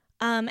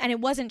 and it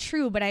wasn't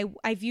true, but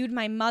I viewed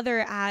my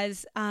mother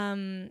as,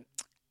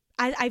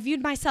 I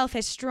viewed myself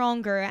as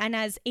stronger and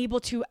as able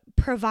to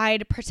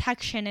provide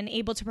protection and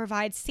able to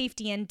provide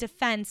safety and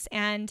defense,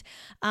 and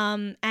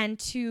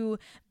to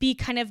be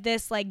kind of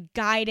this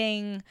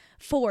guiding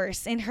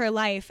force in her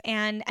life.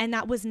 And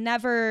that was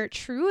never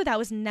true. That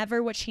was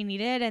never what she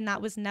needed. And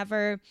that was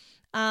never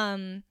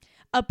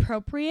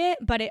appropriate,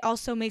 but it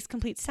also makes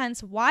complete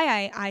sense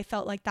why I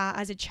felt like that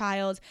as a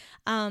child.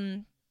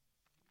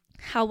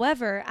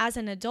 However, as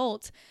an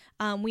adult,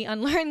 we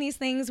unlearn these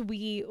things,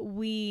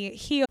 we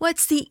heal.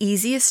 What's the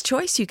easiest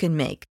choice you can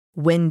make?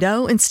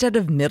 Window instead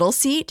of middle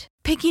seat?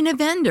 Picking a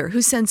vendor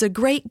who sends a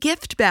great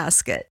gift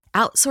basket?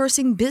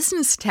 Outsourcing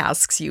business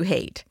tasks you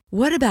hate?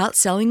 What about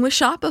selling with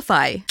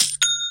Shopify?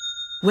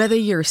 Whether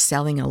you're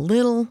selling a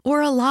little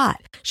or a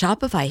lot,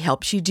 Shopify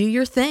helps you do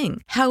your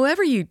thing,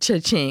 however you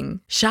cha-ching.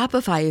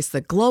 Shopify is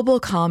the global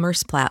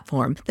commerce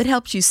platform that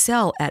helps you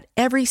sell at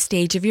every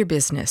stage of your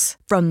business.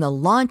 From the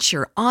launch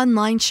your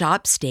online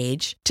shop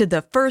stage to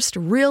the first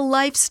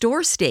real-life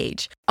store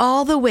stage,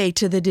 all the way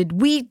to the did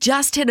we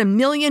just hit a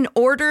million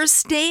orders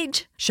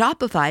stage.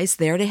 Shopify's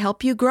there to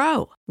help you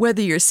grow.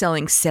 Whether you're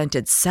selling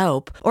scented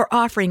soap or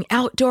offering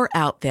outdoor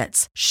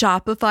outfits,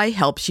 Shopify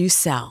helps you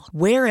sell.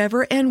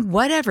 Wherever and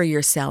whatever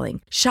you're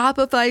selling,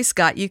 Shopify's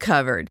got you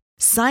covered.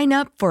 Sign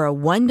up for a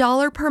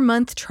 $1 per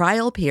month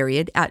trial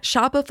period at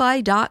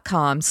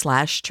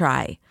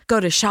shopify.com/try. Go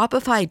to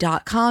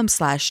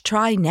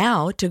shopify.com/try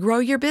now to grow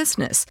your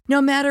business, no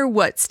matter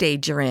what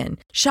stage you're in.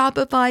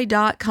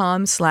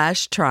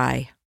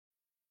 Shopify.com/try.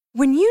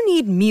 When you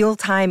need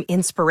mealtime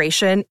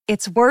inspiration,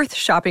 it's worth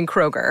shopping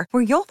Kroger,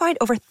 where you'll find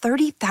over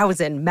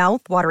 30,000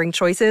 mouth-watering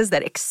choices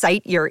that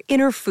excite your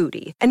inner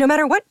foodie. And no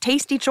matter what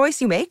tasty choice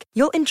you make,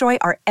 you'll enjoy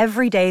our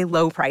everyday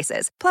low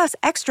prices, plus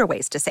extra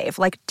ways to save,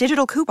 like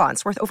digital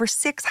coupons worth over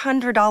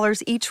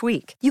 $600 each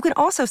week. You can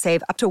also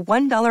save up to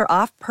 $1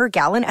 off per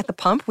gallon at the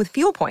pump with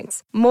fuel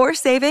points. More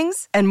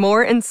savings and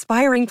more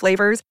inspiring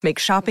flavors make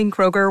shopping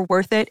Kroger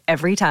worth it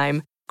every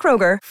time.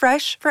 Kroger,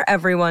 fresh for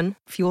everyone.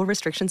 Fuel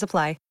restrictions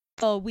apply.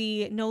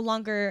 We no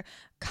longer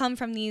come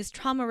from these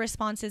trauma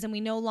responses, and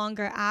we no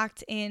longer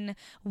act in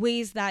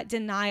ways that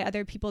deny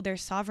other people their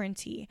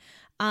sovereignty.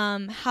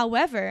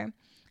 However,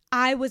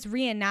 I was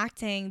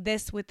reenacting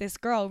this with this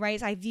girl,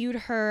 right? I viewed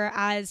her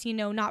as,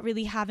 not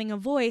really having a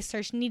voice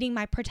or needing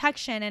my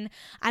protection. And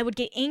I would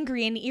get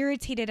angry and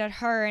irritated at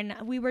her. And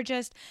we were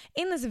just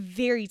in this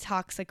very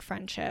toxic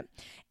friendship.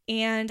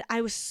 And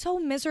I was so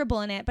miserable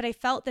in it, but I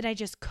felt that I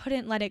just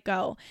couldn't let it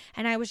go.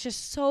 And I was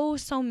just so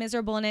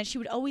miserable in it. She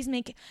would always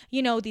make,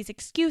 these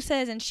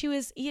excuses, and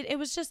it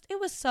was just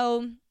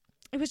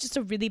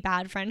a really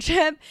bad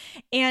friendship.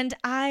 And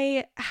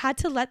I had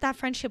to let that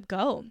friendship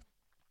go.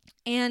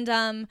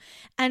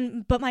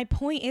 But my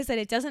point is that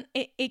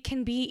it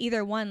can be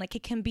either one. Like,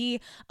 it can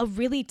be a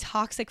really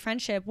toxic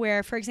friendship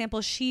where, for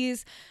example,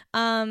 she's,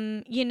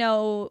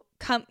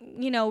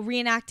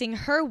 reenacting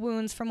her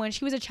wounds from when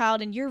she was a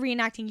child, and you're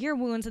reenacting your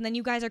wounds, and then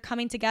you guys are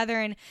coming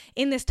together and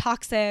in this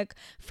toxic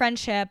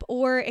friendship.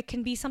 Or it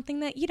can be something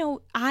that,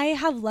 I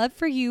have love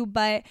for you,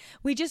 but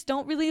we just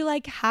don't really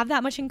have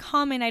that much in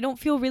common. I don't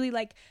feel really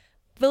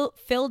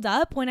filled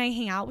up when I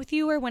hang out with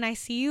you or when I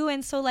see you.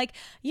 And so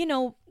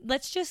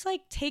let's just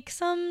take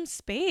some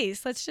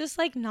space. Let's just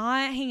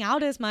not hang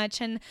out as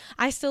much. And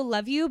I still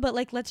love you, but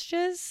let's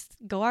just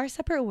go our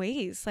separate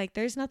ways.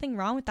 There's nothing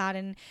wrong with that.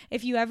 And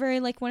if you ever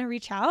want to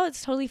reach out,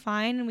 it's totally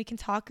fine, and we can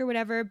talk or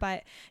whatever.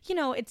 But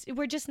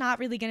we're just not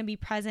really going to be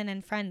present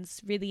and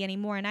friends really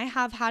anymore. And I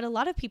have had a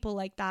lot of people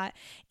like that.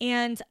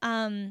 And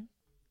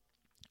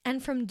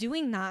from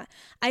doing that,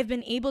 I've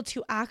been able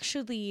to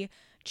actually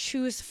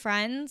choose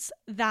friends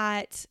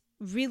that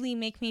really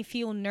make me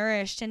feel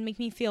nourished and make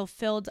me feel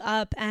filled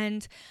up,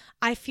 and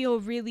I feel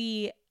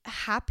really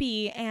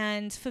happy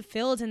and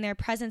fulfilled in their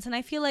presence. And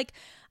I feel like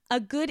a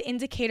good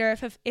indicator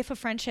if a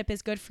friendship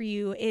is good for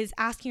you is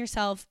asking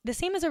yourself, the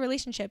same as a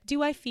relationship,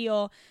 do I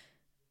feel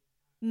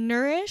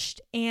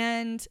nourished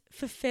and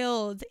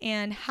fulfilled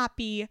and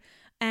happy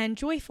and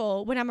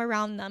joyful when I'm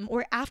around them?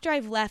 Or after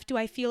I've left, do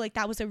I feel like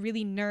that was a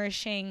really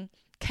nourishing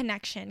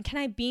connection? Can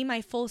I be my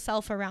full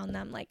self around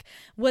them?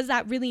 Was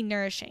that really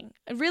nourishing?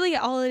 Really,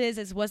 all it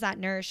is was that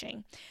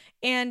nourishing?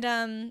 And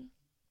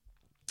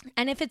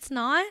if it's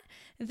not,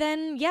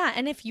 then yeah.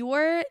 And if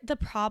you're the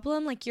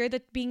problem, you're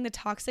being the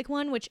toxic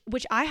one,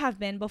 which I have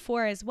been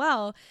before as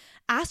well,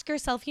 ask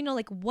yourself,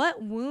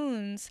 what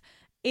wounds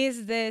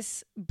is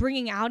this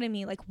bringing out in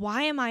me?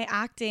 Why am I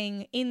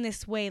acting in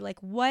this way?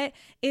 What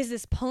is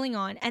this pulling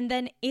on? And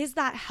then, is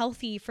that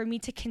healthy for me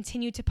to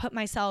continue to put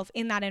myself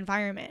in that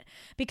environment?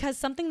 Because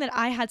something that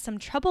I had some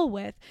trouble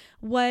with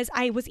was,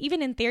 I was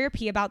even in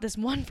therapy about this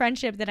one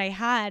friendship that I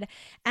had,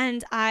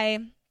 and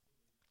I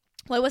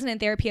wasn't in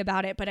therapy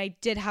about it, but I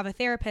did have a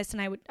therapist,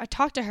 and I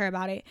talked to her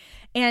about it.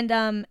 And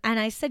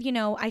I said,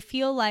 I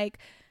feel like,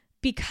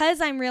 because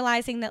I'm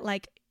realizing that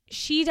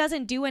she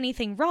doesn't do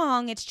anything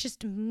wrong, it's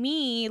just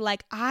me,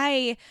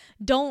 I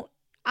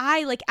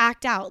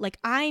act out,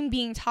 I'm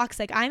being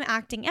toxic, I'm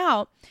acting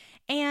out.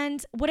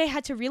 And what I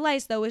had to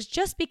realize, though, is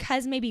just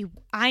because maybe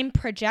I'm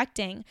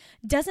projecting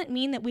doesn't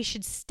mean that we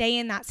should stay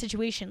in that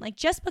situation.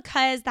 Just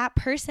because that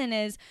person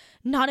is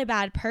not a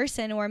bad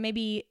person, or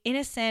maybe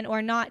innocent,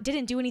 or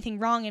didn't do anything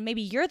wrong, and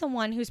maybe you're the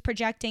one who's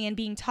projecting and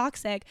being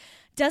toxic,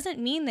 doesn't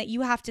mean that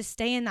you have to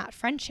stay in that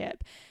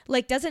friendship.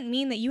 Doesn't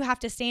mean that you have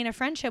to stay in a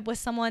friendship with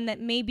someone that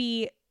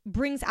maybe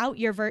brings out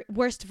your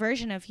worst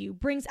version of you,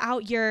 brings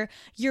out your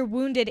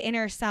wounded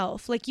inner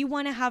self. You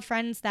want to have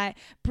friends that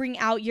bring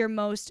out your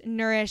most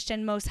nourished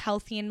and most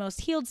healthy and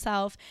most healed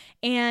self,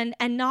 and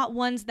not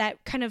ones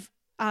that kind of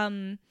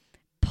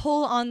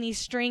pull on these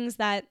strings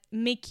that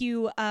make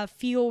you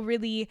feel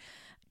really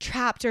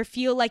trapped, or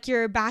feel like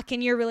you're back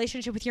in your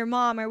relationship with your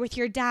mom or with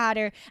your dad.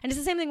 And it's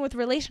the same thing with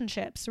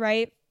relationships,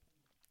 right?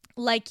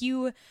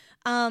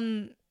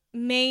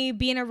 may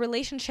be in a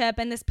relationship,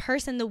 and this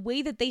person, the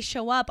way that they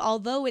show up,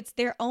 although it's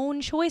their own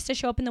choice to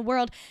show up in the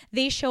world,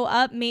 they show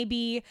up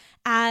maybe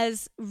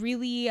as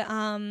really,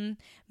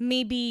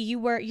 maybe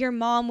your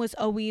mom was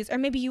always, or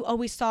maybe you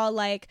always saw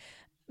like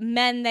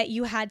men that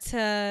you had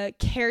to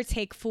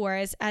caretake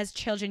for as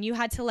children. You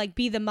had to like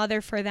be the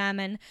mother for them,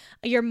 and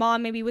your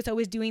mom maybe was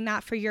always doing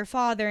that for your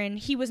father, and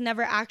he was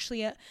never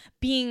actually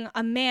being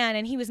a man,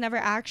 and he was never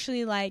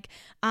actually like,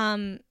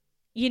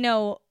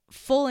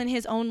 full in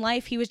his own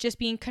life. He was just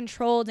being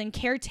controlled and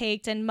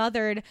caretaked and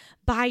mothered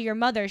by your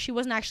mother. She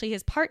wasn't actually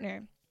his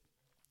partner.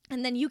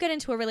 And then you get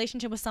into a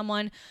relationship with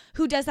someone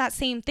who does that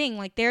same thing.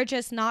 Like they're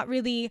just not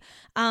really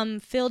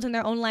filled in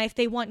their own life.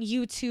 They want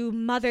you to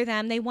mother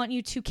them. They want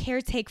you to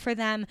caretake for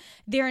them.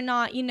 They're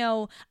not,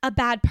 a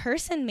bad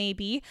person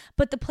maybe,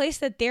 but the place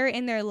that they're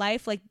in their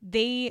life, like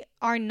they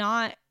are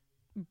not,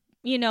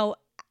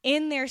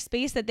 in their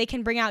space that they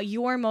can bring out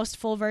your most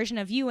full version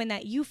of you, and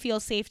that you feel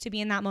safe to be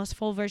in that most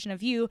full version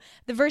of you.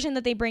 The version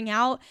that they bring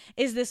out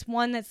is this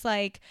one that's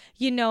like,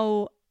 an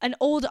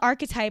old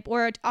archetype,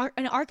 or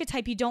an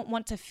archetype you don't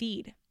want to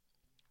feed.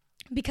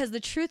 Because the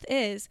truth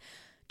is,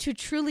 to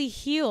truly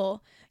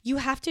heal, you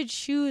have to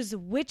choose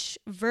which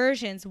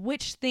versions,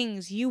 which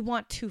things you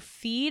want to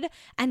feed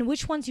and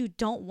which ones you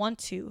don't want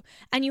to.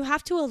 And you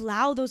have to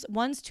allow those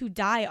ones to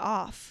die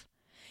off.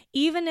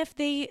 Even if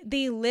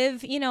they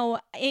live,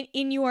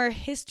 in your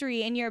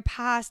history, in your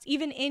past,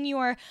 even in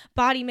your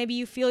body, maybe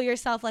you feel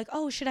yourself like,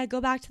 oh, should I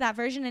go back to that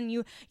version?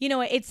 And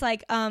it's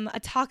like a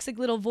toxic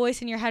little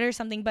voice in your head or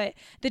something. But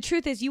the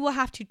truth is, you will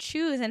have to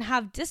choose and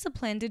have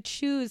discipline to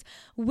choose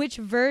which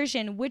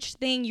version, which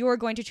thing you're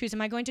going to choose. Am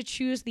I going to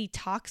choose the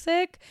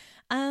toxic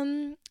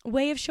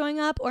way of showing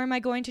up, or am I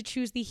going to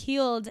choose the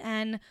healed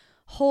and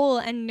whole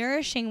and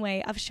nourishing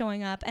way of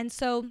showing up? And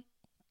so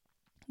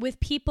with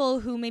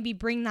people who maybe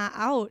bring that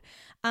out,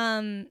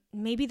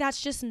 maybe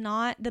that's just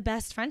not the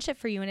best friendship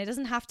for you. And it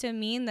doesn't have to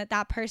mean that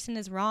that person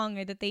is wrong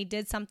or that they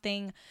did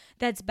something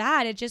that's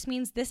bad. It just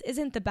means this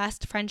isn't the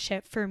best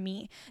friendship for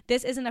me.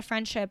 This isn't a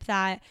friendship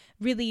that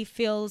really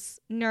feels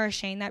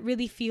nourishing, that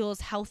really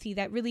feels healthy,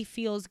 that really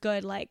feels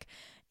good. Like,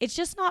 it's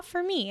just not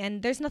for me.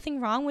 And there's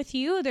nothing wrong with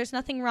you. There's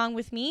nothing wrong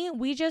with me.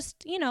 We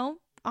just,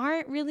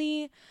 aren't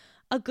really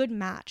a good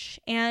match.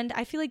 And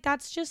I feel like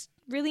that's just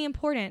really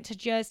important to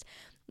just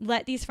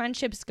let these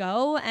friendships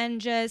go. And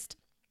just,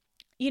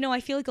 I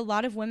feel like a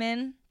lot of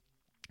women,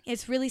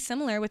 it's really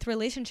similar with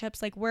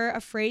relationships. Like, we're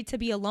afraid to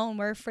be alone.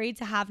 We're afraid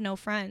to have no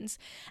friends.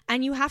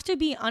 And you have to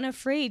be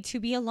unafraid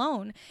to be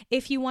alone.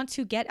 If you want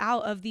to get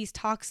out of these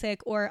toxic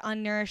or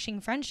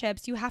unnourishing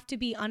friendships, you have to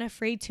be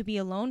unafraid to be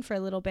alone for a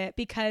little bit,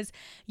 because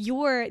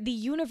the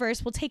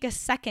universe will take a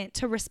second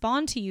to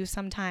respond to you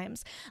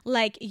sometimes.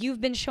 Like,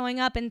 you've been showing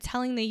up and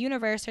telling the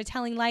universe, or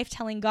telling life,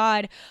 telling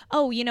God,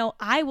 oh,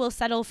 I will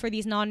settle for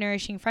these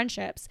non-nourishing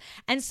friendships.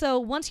 And so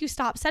once you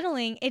stop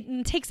settling,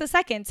 it takes a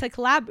second to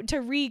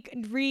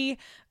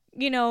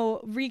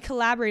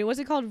re-collaborate. What's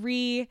it called?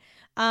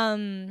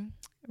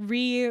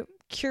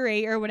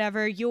 Re-curate or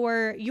whatever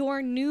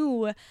your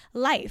new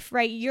life,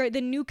 right?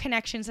 The new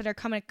connections that are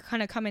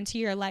kind of come into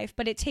your life.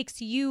 But it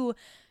takes you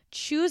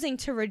choosing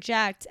to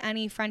reject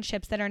any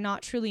friendships that are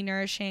not truly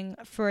nourishing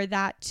for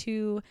that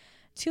to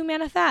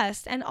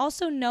manifest. And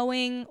also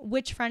knowing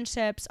which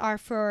friendships are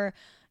for,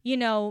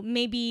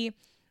 maybe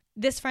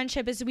this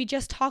friendship is we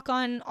just talk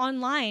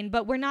online,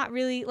 but we're not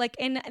really like,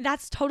 and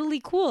that's totally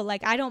cool.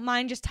 Like, I don't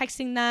mind just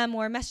texting them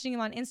or messaging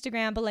them on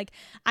Instagram, but like,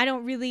 I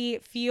don't really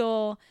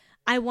feel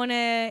I want to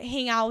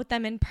hang out with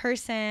them in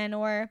person,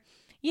 or,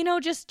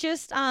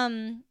 just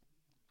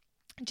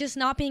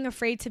not being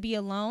afraid to be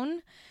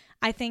alone,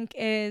 I think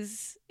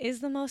is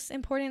the most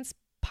important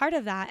part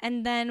of that.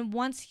 And then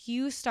once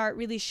you start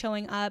really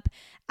showing up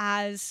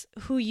as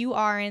who you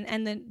are,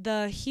 and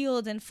the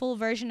healed and full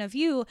version of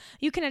you,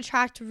 you can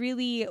attract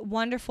really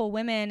wonderful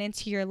women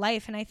into your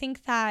life. And I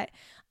think that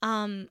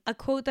a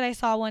quote that I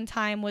saw one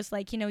time was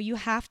like, you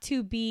have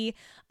to be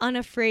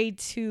unafraid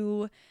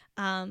to,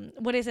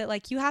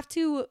 you have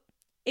to,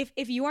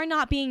 if you are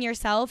not being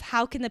yourself,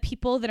 how can the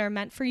people that are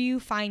meant for you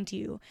find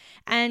you?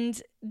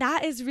 And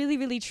that is really,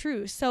 really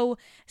true. So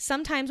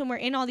sometimes when we're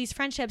in all these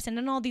friendships and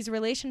in all these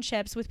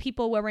relationships with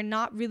people where we're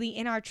not really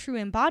in our true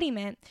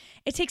embodiment,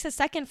 it takes a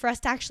second for us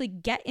to actually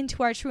get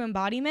into our true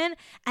embodiment.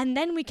 And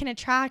then we can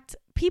attract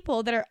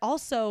people that are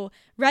also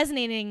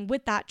resonating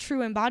with that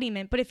true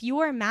embodiment. But if you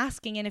are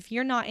masking, and if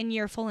you're not in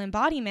your full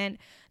embodiment,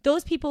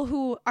 those people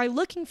who are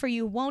looking for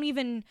you won't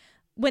even,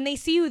 when they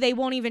see you, they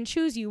won't even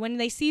choose you. When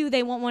they see you,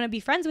 they won't want to be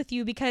friends with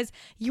you, because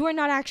you are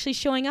not actually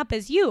showing up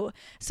as you.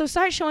 So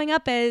start showing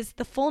up as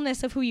the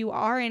fullness of who you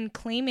are, and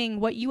claiming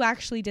what you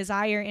actually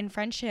desire in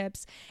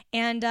friendships.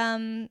 And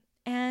don't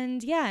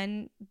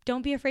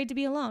be afraid to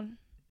be alone.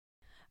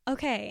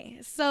 Okay,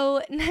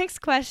 so next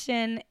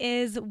question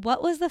is,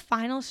 what was the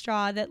final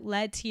straw that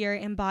led to your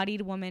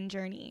embodied woman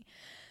journey?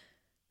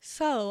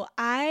 So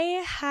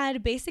I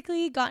had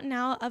basically gotten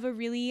out of a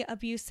really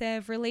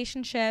abusive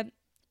relationship,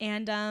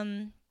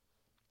 and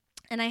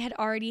And I had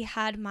already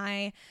had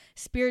my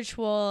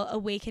spiritual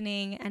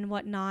awakening and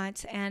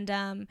whatnot.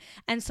 And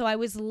so I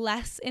was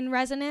less in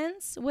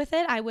resonance with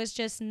it. I was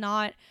just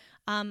not,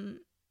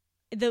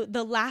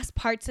 the last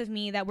parts of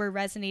me that were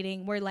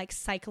resonating were like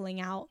cycling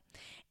out.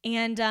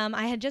 And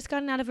I had just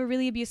gotten out of a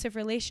really abusive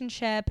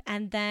relationship.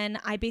 And then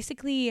I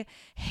basically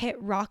hit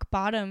rock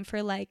bottom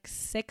for like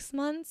 6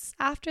 months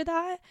after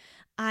that.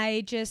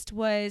 I just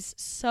was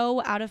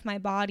so out of my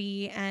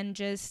body and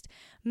just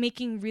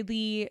making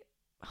really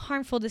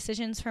harmful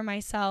decisions for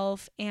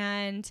myself.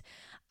 And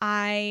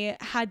I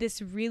had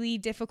this really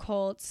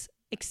difficult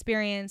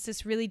experience that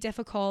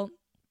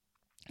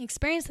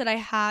I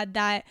had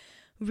that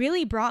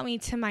really brought me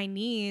to my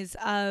knees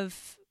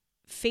of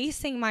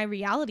facing my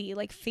reality,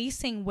 like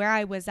facing where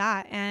I was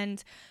at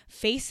and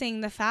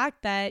facing the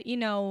fact that, you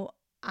know,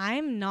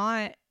 I'm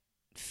not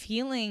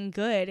feeling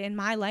good in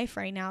my life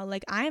right now.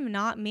 Like I am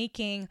not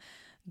making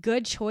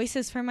good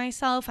choices for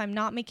myself. I'm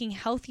not making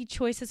healthy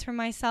choices for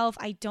myself.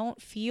 I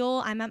don't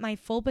feel I'm at my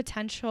full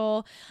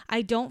potential.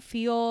 I don't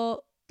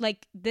feel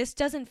like this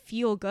doesn't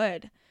feel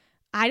good.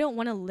 I don't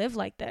want to live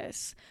like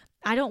this.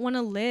 I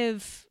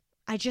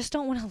just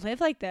don't want to live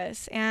like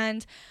this.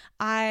 And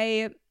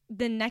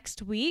the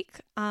next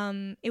week,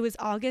 it was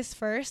August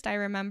 1st. I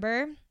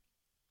remember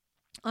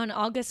on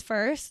August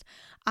 1st,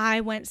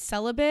 I went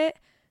celibate,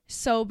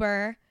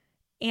 sober,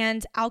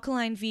 and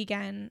alkaline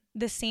vegan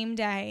the same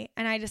day.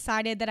 And I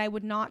decided that I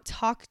would not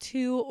talk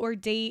to or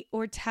date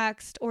or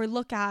text or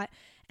look at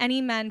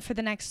any men for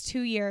the next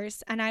 2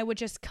 years. And I would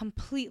just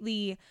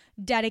completely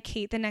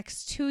dedicate the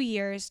next 2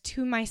 years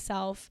to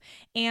myself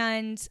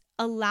and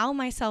allow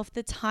myself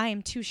the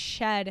time to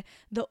shed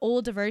the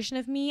old version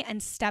of me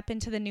and step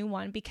into the new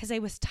one, because I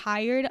was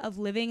tired of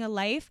living a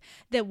life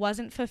that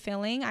wasn't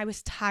fulfilling. I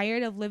was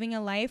tired of living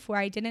a life where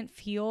I didn't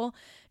feel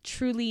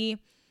truly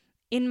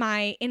in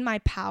my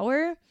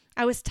power.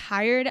 I was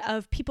tired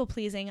of people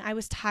pleasing. I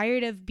was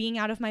tired of being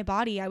out of my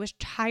body. I was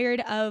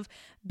tired of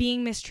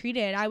being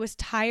mistreated. I was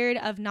tired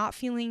of not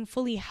feeling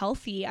fully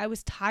healthy. I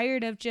was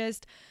tired of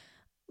just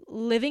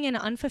living an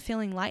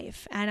unfulfilling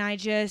life. And I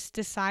just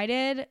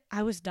decided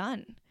I was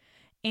done.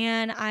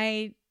 And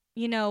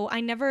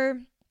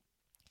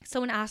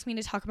someone asked me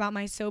to talk about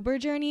my sober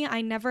journey. I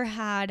never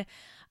had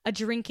a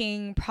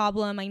drinking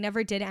problem. I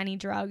never did any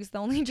drugs. The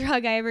only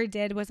drug I ever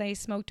did was I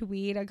smoked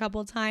weed a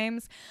couple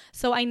times.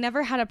 So I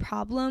never had a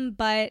problem.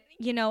 But,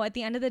 at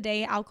the end of the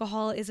day,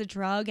 alcohol is a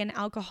drug, and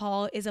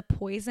alcohol is a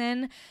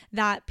poison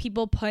that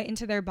people put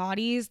into their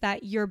bodies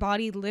that your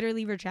body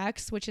literally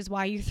rejects, which is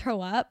why you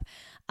throw up.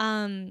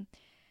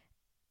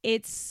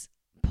 It's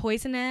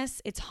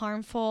poisonous, it's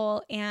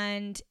harmful,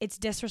 and it's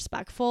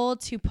disrespectful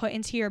to put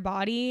into your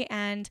body.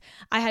 And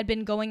I had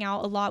been going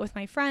out a lot with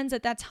my friends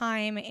at that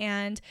time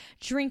and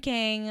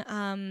drinking.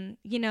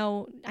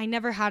 I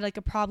never had like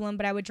a problem,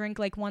 but I would drink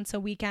like once a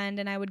weekend,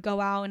 and I would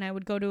go out and I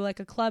would go to like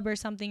a club or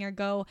something or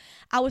go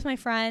out with my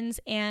friends.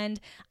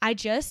 And I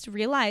just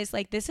realized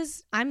like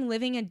I'm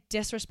living a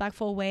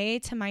disrespectful way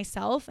to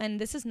myself, and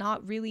this is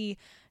not really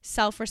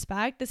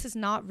self-respect. This is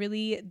not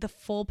really the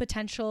full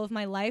potential of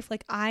my life.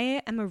 Like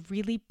I am a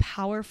really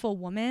powerful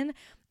woman,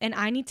 and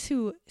I need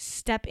to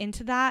step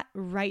into that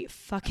right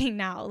fucking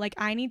now. Like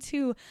I need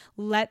to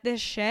let this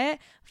shit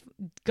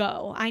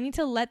go. I need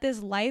to let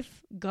this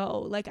life go.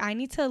 Like I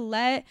need to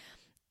let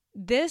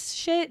this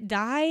shit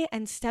die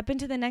and step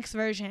into the next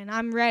version.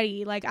 I'm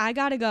ready. Like I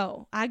gotta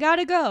go. I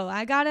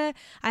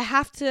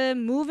have to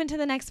move into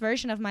the next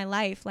version of my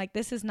life. Like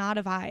this is not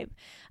a vibe.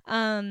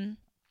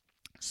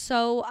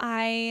 So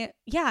I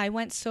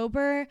went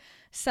sober,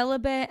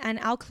 celibate, and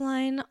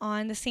alkaline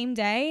on the same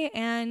day,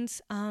 and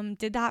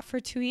did that for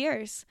 2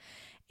 years.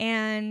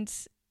 And,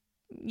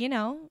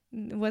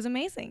 it was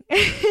amazing.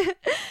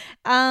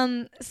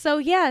 But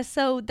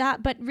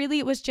really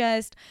it was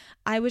just,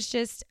 I was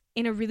just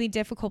in a really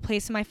difficult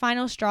place. So my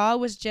final straw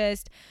was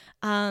just,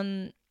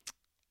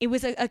 it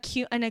was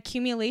an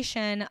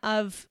accumulation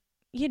of,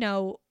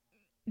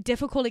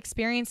 difficult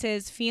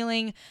experiences,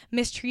 feeling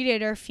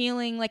mistreated or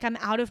feeling like I'm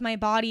out of my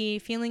body,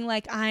 feeling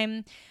like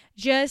I'm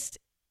just,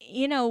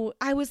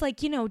 I was like,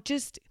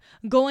 just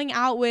going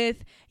out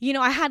with,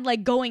 I had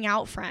like going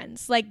out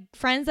friends, like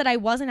friends that I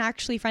wasn't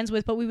actually friends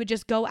with, but we would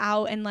just go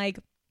out and like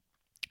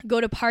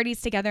go to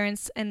parties together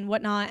and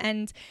whatnot.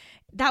 And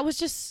that was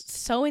just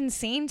so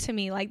insane to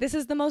me. Like, this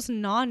is the most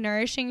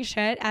non-nourishing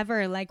shit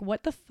ever. Like,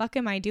 what the fuck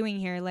am I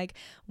doing here? Like,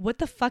 what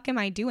the fuck am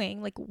I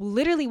doing? Like,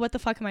 literally, what the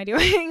fuck am I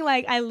doing?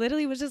 Like, I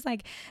literally was just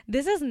like,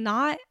 this is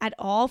not at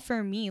all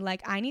for me.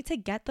 Like, I need to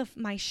get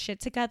my shit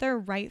together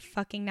right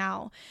fucking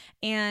now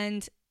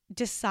and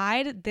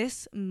decide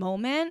this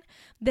moment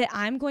that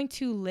I'm going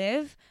to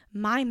live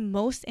my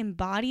most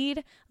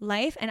embodied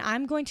life, and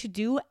I'm going to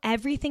do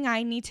everything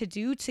I need to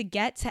do to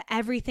get to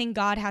everything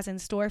God has in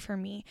store for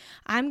me.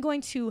 I'm going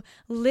to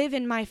live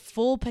in my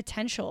full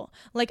potential.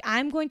 Like,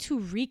 I'm going to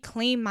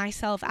reclaim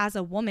myself as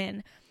a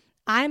woman.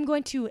 I'm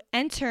going to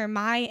enter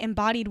my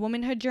embodied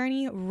womanhood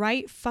journey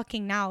right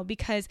fucking now,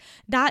 because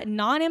that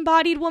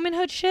non-embodied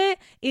womanhood shit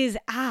is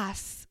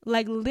ass.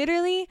 Like,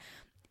 literally,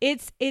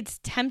 it's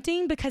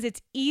tempting because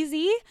it's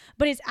easy,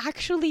 but it's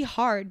actually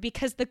hard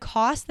because the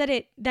cost that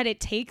it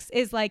takes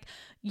is like,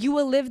 you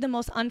will live the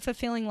most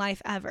unfulfilling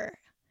life ever.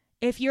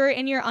 If you're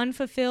in your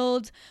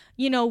unfulfilled,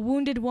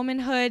 wounded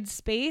womanhood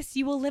space,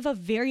 you will live a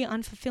very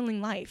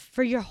unfulfilling life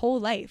for your whole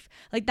life.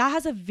 Like, that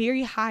has a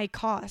very high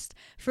cost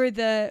for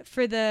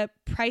the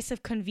price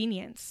of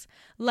convenience.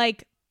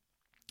 Like,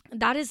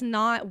 that is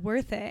not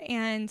worth it.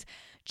 And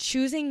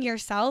choosing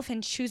yourself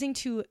and choosing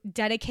to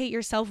dedicate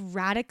yourself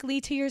radically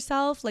to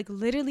yourself, like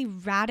literally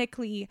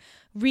radically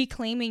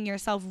reclaiming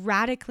yourself,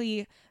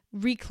 radically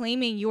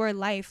reclaiming your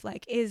life,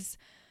 like is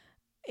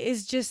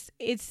just,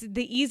 it's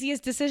the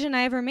easiest decision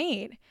I ever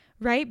made,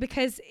 right?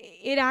 Because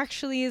it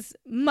actually is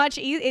much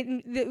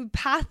the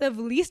path of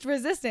least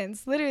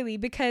resistance, literally,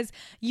 because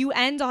you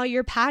end all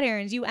your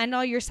patterns, you end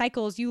all your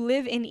cycles, you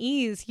live in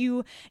ease,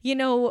 you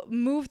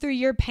move through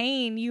your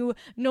pain, you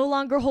no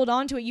longer hold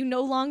on to it, you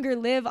no longer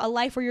live a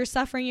life where you're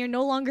suffering, you're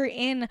no longer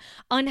in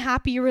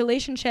unhappy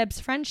relationships,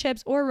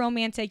 friendships, or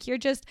romantic. You're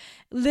just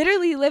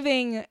literally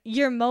living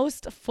your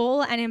most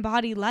full and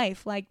embodied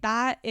life. Like,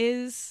 that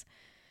is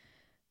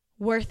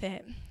worth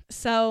it.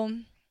 So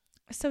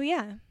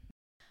yeah.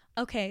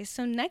 Okay,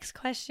 so next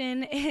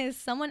question is,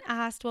 someone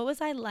asked, what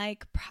was I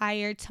like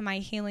prior to my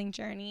healing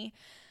journey?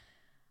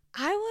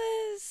 I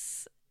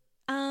was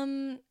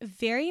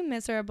very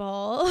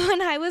miserable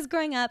when I was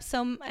growing up.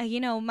 So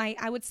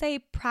I would say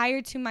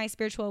prior to my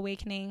spiritual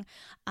awakening,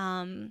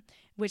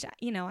 which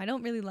I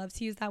don't really love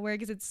to use that word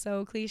because it's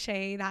so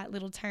cliche, that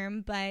little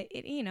term, but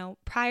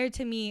prior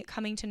to me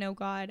coming to know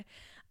God,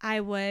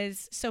 I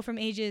was, so from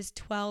ages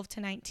 12 to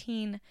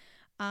 19,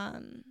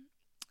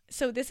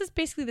 so this is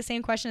basically the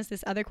same question as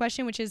this other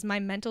question, which is my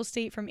mental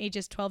state from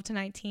ages 12 to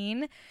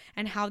 19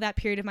 and how that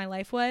period of my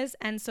life was.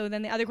 And so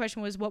then the other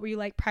question was, what were you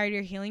like prior to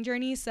your healing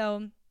journey?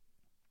 So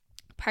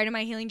prior to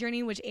my healing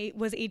journey, which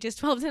was ages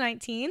 12 to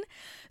 19.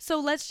 So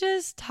let's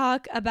just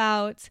talk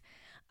about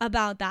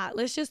that.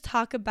 Let's just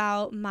talk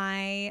about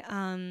my,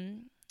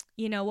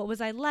 what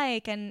was I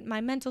like and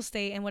my mental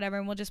state and whatever.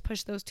 And we'll just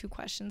push those two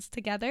questions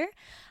together.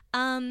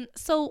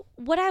 So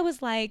what I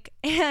was like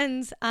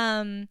and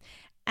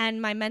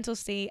my mental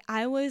state,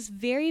 I was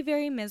very,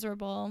 very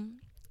miserable.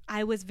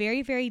 I was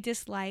very, very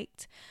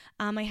disliked.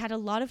 I had a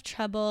lot of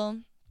trouble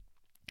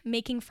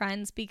making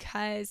friends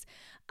because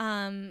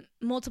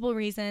multiple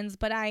reasons,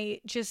 but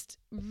I just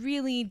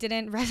really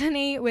didn't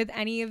resonate with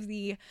any of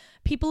the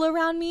people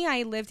around me.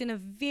 I lived in a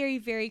very,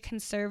 very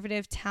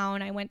conservative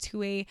town. I went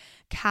to a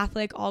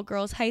Catholic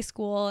all-girls high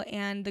school,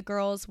 and the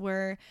girls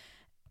were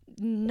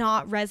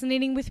not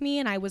resonating with me,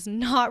 and I was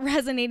not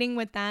resonating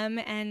with them.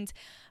 And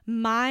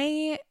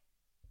my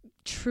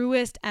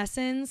truest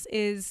essence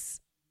is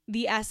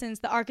the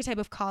archetype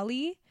of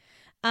Kali.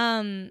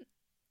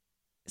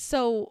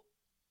 So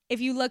if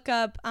you look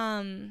up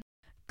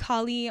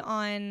Kali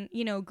on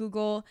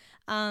Google,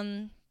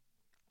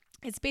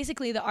 it's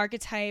basically the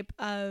archetype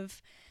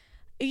of,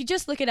 you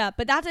just look it up,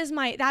 but that's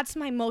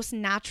my most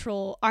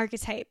natural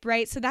archetype,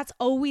 right? So that's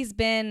always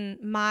been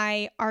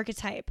my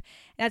archetype.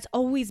 That's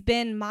always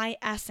been my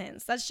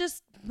essence. That's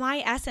just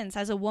my essence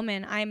as a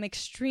woman. I'm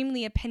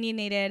extremely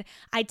opinionated.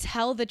 I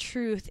tell the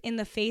truth in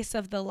the face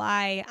of the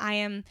lie. I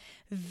am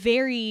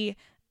very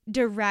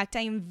direct.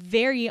 I am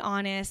very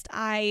honest.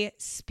 I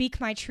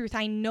speak my truth.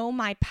 I know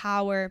my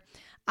power.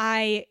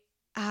 I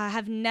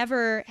have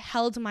never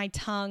held my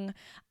tongue.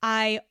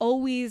 I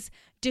always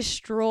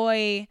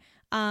destroy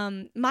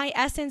my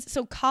essence.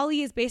 So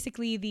Kali is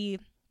basically the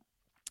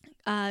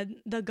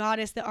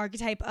goddess, the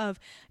archetype of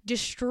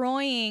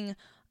destroying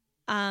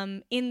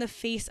in the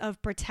face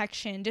of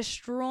protection,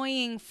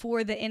 destroying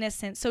for the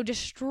innocent. So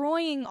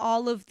destroying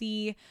all of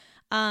the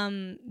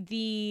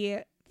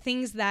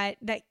things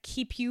that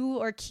keep you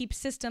or keep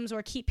systems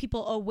or keep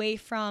people away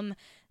from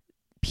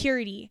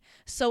purity.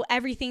 So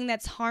everything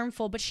that's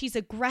harmful, but she's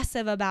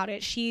aggressive about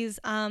it. She's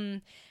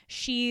her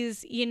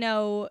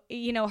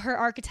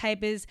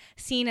archetype is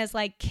seen as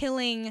like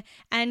killing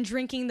and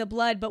drinking the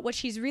blood, but what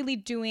she's really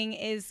doing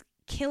is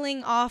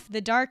killing off the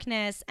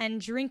darkness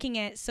and drinking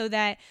it so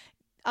that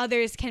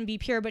others can be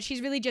pure. But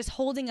she's really just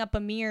holding up a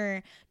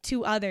mirror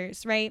to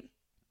others, right?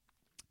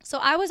 So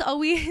I was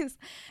always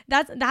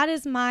that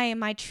is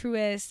my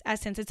truest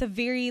essence. It's a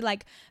very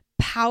like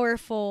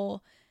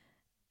powerful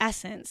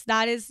essence.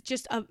 That is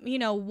just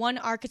one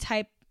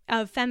archetype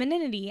of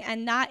femininity,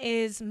 and that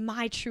is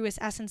my truest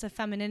essence of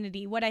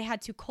femininity. What I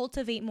had to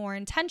cultivate more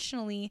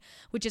intentionally,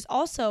 which is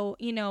also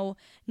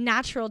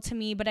natural to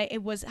me, but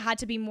it had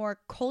to be more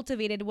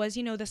cultivated, was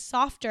the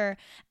softer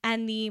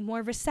and the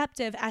more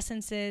receptive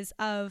essences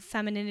of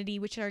femininity,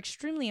 which are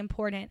extremely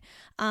important.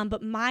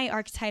 But my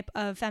archetype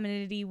of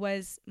femininity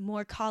was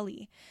more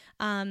Kali,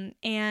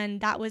 and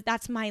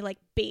that's my like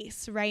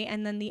base, right?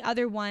 And then the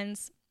other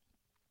ones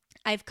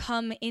I've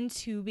come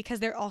into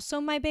because they're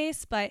also my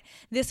base, but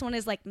this one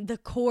is like the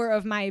core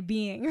of my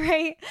being,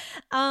 right?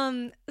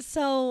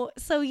 So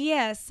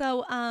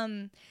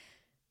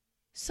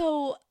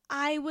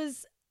I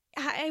was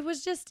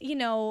just,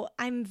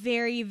 I'm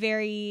very,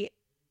 very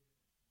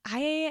I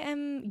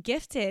am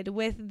gifted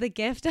with the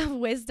gift of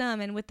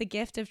wisdom and with the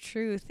gift of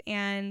truth.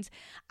 And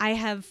I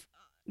have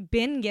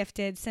been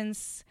gifted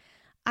since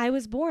I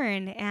was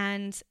born.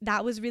 And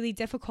that was really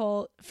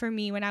difficult for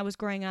me when I was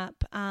growing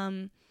up,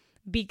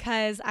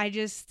 because I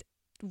just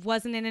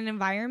wasn't in an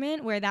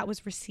environment where that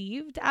was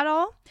received at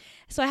all.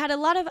 So I had a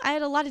lot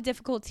of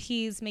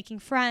difficulties making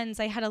friends.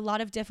 I had a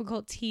lot of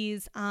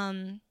difficulties,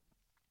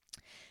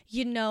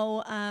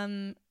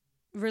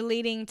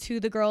 relating to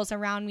the girls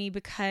around me,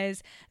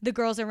 because the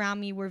girls around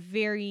me were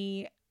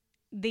very,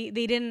 they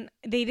couldn't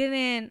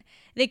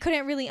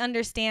really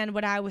understand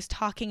what I was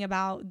talking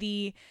about,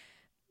 the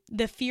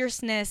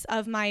fierceness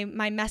of my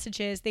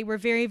messages. They were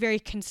very, very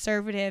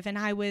conservative, and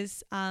I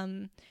was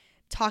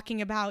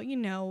talking about,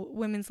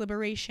 women's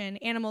liberation,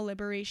 animal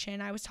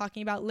liberation. I was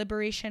talking about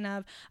liberation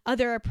of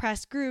other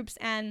oppressed groups,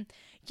 and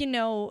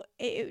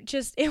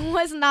it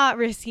was not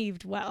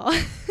received well.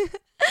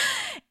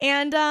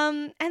 And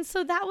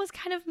so that was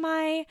kind of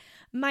my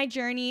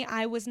journey.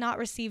 I was not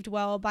received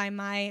well by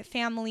my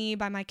family,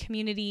 by my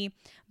community,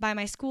 by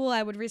my school.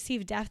 I would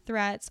receive death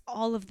threats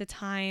all of the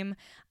time.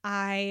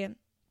 I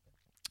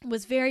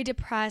was very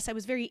depressed. I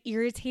was very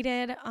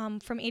irritated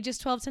from ages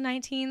 12 to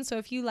 19. So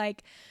if you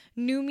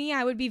knew me,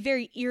 I would be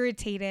very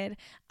irritated.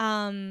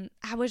 I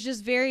was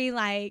just very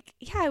I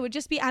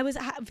was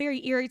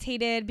very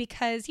irritated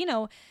because,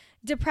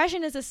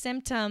 depression is a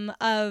symptom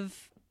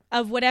of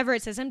whatever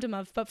it's a symptom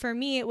of. But for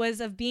me, it was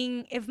of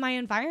my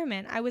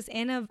environment. I was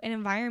in an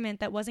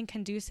environment that wasn't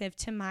conducive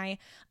to my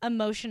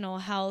emotional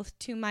health,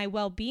 to my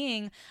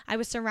well-being. I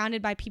was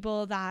surrounded by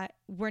people that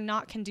were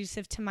not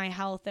conducive to my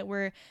health, that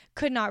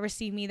could not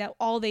receive me, that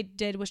all they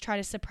did was try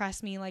to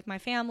suppress me. Like my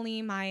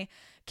family, my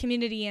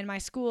community, and my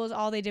schools,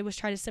 all they did was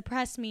try to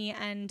suppress me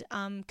and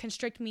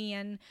constrict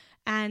me,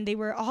 and they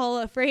were all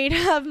afraid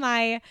of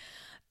my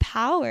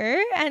power.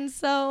 And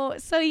so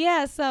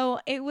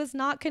it was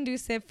not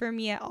conducive for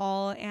me at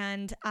all.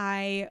 And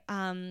I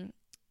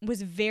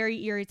was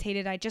very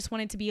irritated. I just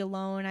wanted to be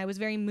alone. I was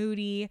very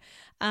moody.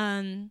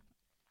 I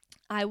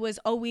was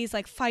always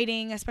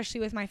fighting,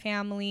 especially with my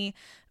family,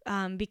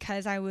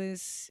 because I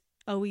was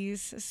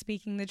always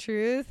speaking the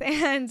truth,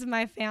 and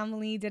my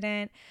family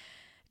didn't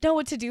know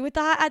what to do with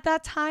that at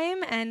that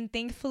time. And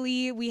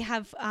thankfully we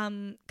have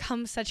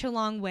come such a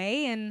long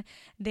way, and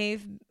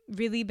they've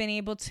really been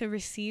able to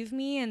receive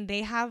me, and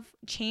they have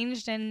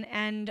changed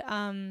and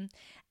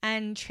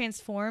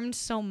transformed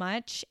so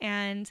much,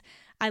 and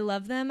I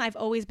love them. I've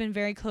always been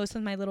very close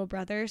with my little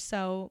brother,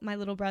 so my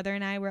little brother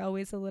and I were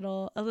always a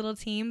little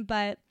team.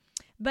 But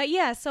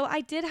yeah, so I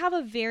did have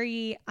a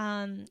very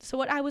so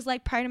what I was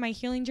like prior to my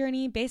healing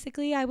journey,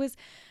 basically I was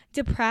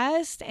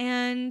depressed,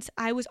 and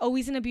I was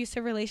always in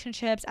abusive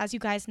relationships, as you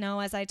guys know,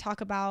 as I talk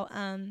about,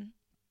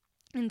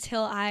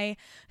 until I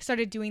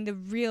started doing the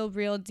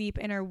real deep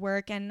inner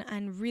work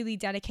and really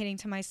dedicating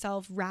to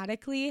myself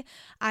radically.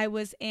 I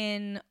was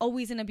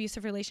always in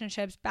abusive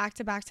relationships, back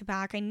to back to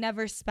back. I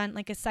never spent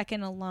a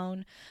second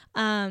alone.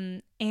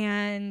 And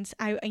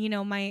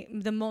I,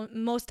 the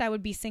most I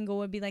would be single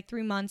would be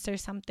 3 months or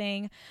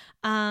something.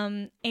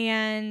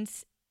 And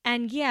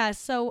yeah,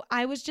 so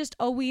I was just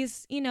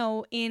always,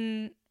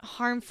 in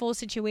harmful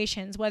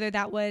situations, whether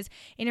that was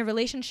in a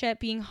relationship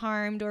being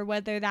harmed, or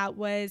whether that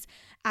was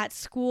at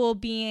school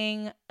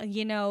being,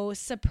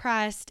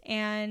 suppressed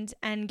and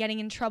getting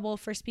in trouble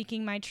for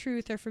speaking my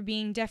truth, or for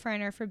being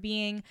different, or for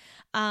being,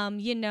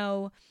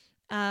 just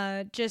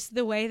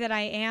the way that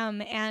I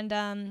am.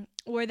 And,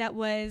 or that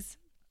was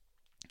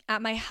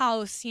at my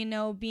house,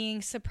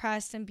 being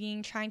suppressed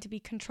and trying to be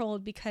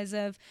controlled because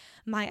of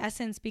my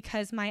essence,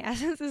 because my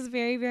essence is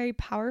very, very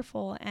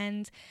powerful.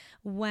 And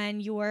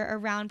when you're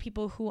around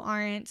people who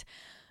aren't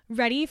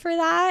ready for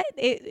that,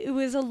 it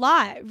was a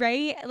lot,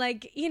 right?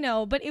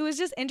 But it was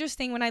just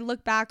interesting when I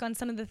look back on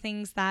some of the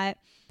things that,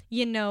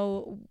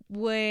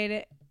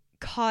 would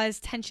cause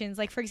tensions.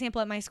 For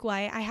example, at my school,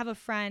 I have a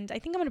friend, I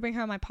think I'm going to bring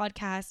her on my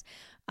podcast.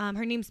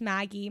 Her name's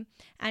Maggie,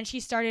 and she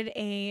started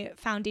a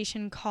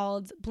foundation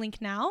called Blink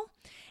Now.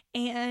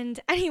 And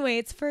anyway,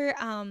 it's for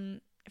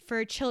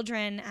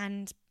children,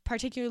 and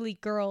particularly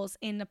girls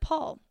in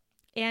Nepal.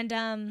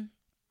 And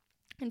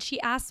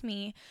she asked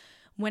me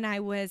when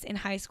I was in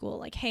high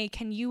school, hey,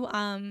 can you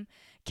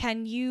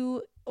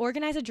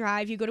organize a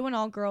drive? You go to an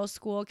all girls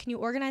school. Can you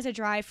organize a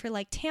drive for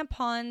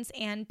tampons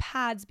and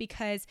pads?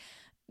 Because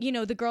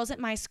the girls at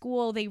my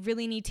school, they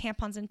really need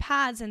tampons and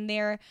pads, and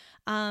they're,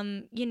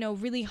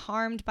 really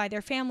harmed by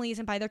their families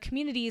and by their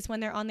communities when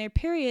they're on their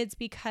periods,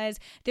 because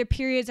their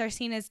periods are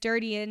seen as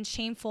dirty and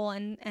shameful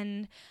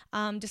and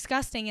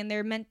disgusting, and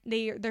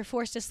they're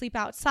forced to sleep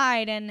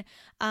outside, and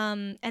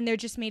they're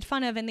just made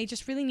fun of, and they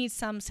just really need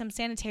some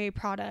sanitary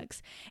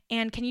products.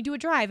 And can you do a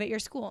drive at your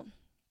school?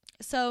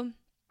 So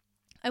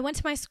I went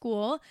to my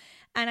school,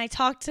 and I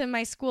talked to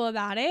my school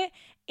about it.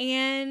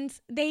 And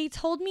they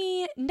told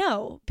me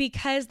no,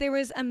 because there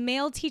was one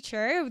male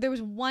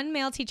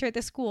teacher at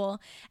the school,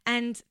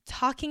 and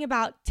talking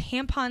about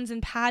tampons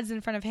and pads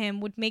in front of him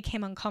would make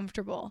him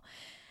uncomfortable.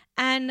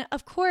 And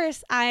of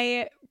course,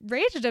 I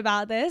raged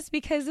about this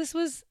because this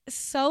was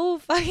so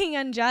fucking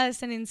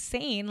unjust and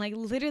insane, like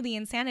literally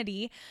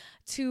insanity,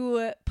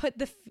 to put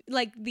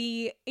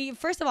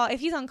first of all, if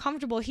he's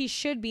uncomfortable, he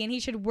should be, and he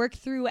should work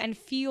through and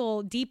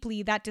feel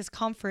deeply that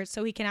discomfort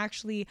so he can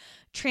actually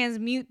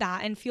transmute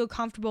that and feel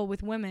comfortable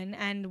with women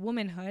and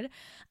womanhood.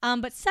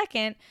 But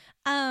second,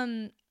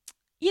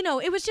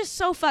 it was just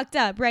so fucked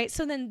up, right?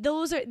 So then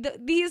those are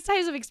these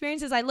types of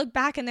experiences, I look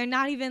back and they're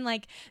not even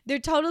like, they're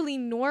totally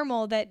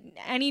normal, that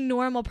any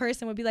normal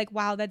person would be like,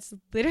 wow, that's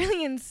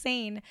literally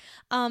insane.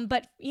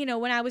 But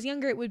when I was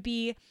younger, it would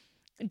be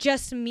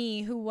just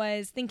me who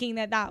was thinking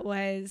that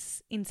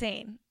was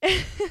insane.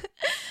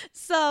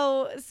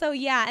 So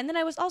yeah. And then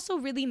I was also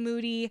really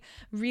moody,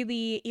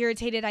 really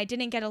irritated. I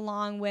didn't get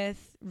along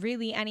with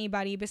really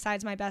anybody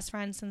besides my best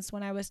friend since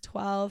when I was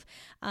 12.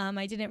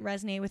 I didn't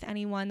resonate with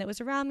anyone that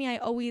was around me. I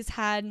always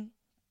had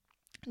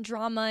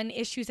drama and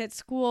issues at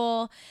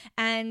school,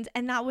 and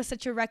that was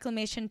such a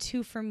reclamation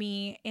too for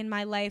me in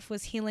my life,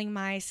 was healing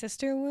my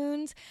sister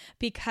wounds,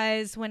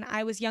 because when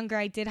I was younger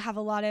I did have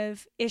a lot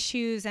of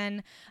issues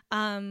and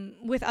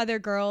with other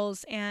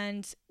girls,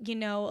 and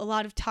a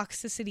lot of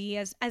toxicity,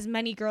 as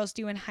many girls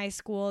do in high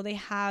school. They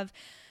have,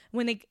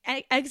 when they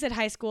exit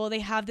high school, they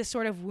have this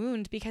sort of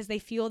wound because they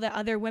feel that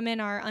other women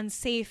are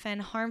unsafe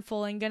and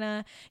harmful and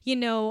are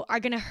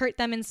gonna hurt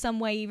them in some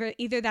way,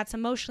 either that's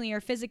emotionally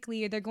or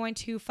physically, or they're going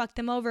to fuck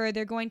them over, or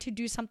they're going to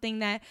do something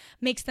that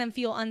makes them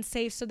feel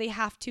unsafe. So they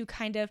have to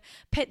kind of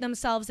pit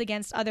themselves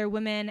against other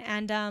women,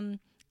 and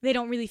they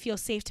don't really feel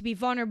safe to be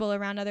vulnerable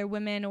around other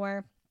women,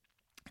 or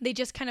they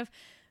just kind of,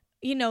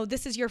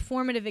 this is your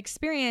formative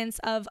experience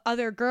of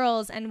other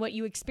girls, and what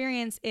you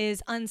experience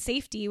is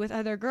unsafety with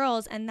other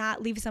girls, and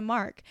that leaves a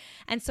mark.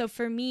 And so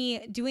for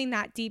me, doing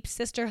that deep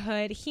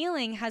sisterhood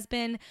healing has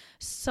been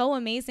so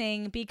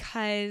amazing,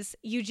 because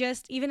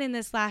even in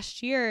this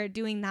last year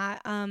doing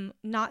that,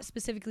 not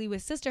specifically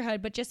with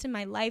sisterhood, but just in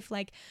my life,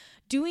 like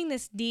doing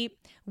this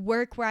deep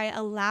work where I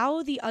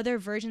allow the other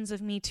versions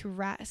of me to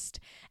rest.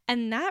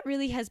 And that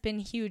really has been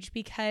huge,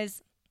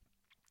 because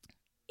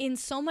in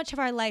so much of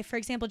our life, for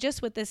example,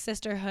 just with this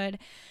sisterhood,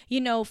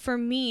 for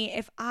me,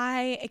 if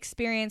I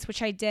experience,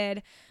 which I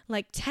did,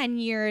 like 10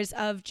 years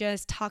of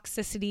just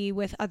toxicity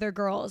with other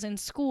girls in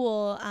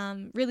school,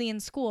 really in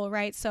school,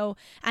 right? So,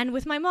 and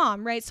with my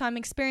mom, right? So I'm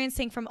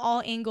experiencing from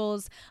all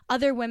angles,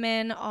 other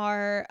women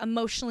are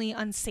emotionally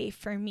unsafe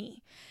for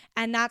me.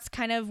 And that's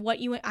kind of what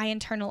I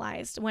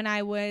internalized when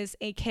I was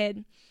a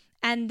kid.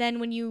 And then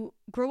when you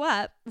grow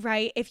up,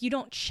 right, if you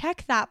don't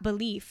check that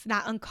belief,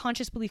 that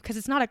unconscious belief, because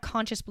it's not a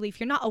conscious belief,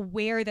 you're not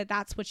aware that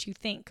that's what you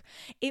think.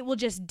 It will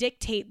just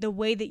dictate the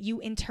way that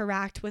you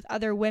interact with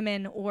other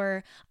women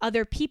or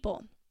other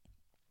people.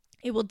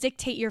 It will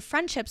dictate your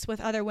friendships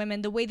with other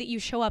women, the way that you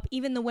show up,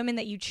 even the women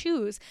that you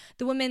choose,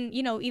 the women,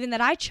 even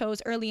that I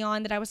chose early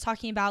on, that I was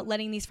talking about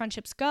letting these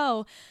friendships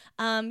go,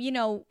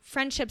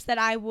 friendships that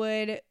I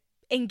would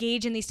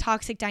engage in these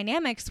toxic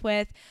dynamics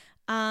with.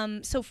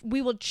 So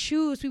we will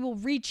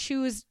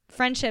re-choose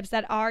friendships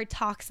that are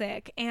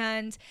toxic,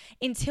 and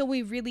until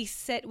we really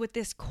sit with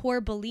this core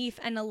belief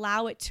and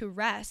allow it to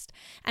rest.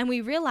 And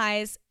we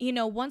realize,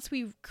 once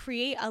we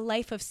create a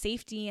life of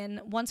safety,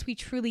 and once we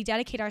truly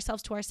dedicate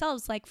ourselves to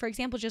ourselves, like for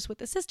example, just with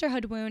the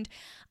sisterhood wound,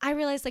 I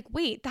realized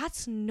wait,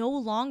 that's no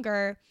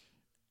longer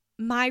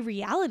my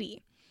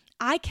reality.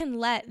 I can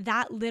let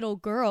that little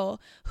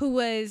girl who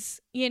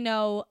was,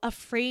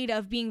 afraid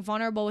of being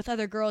vulnerable with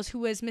other girls, who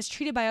was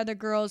mistreated by other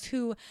girls,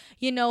 who,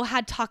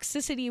 had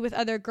toxicity with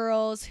other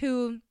girls,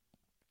 who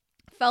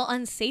felt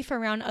unsafe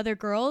around other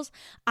girls,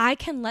 I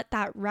can let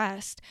that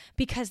rest,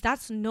 because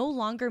that's no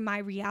longer my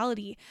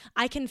reality.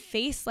 I can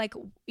face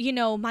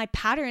my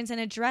patterns and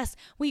address,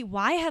 wait,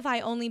 why have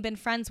I only been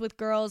friends with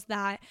girls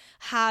that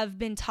have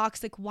been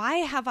toxic? Why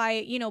have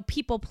I,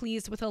 people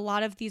pleased with a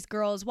lot of these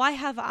girls? Why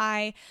have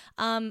I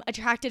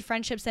attracted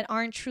friendships that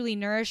aren't truly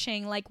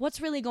nourishing? Like,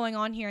 what's really going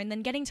on here? And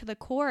then getting to the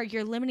core,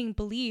 your limiting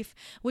belief,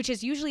 which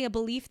is usually a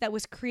belief that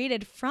was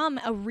created from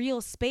a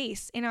real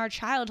space in our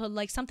childhood,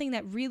 like something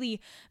that really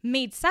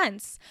made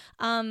sense.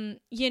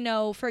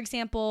 For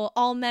example,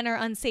 all men are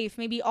unsafe.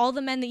 Maybe all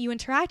the men that you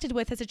interacted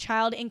with as a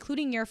child,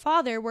 including your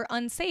father, were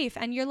unsafe.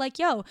 And you're like,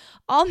 yo,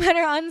 all men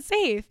are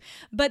unsafe.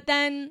 But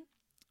then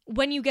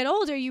when you get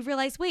older, you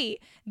realize,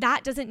 wait,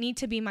 that doesn't need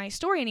to be my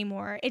story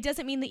anymore. It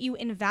doesn't mean that you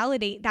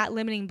invalidate that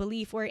limiting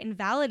belief or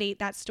invalidate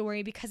that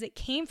story because it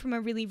came from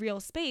a really real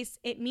space.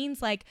 It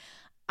means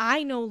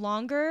I no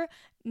longer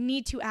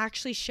need to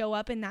actually show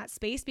up in that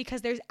space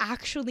because there's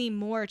actually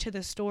more to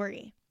the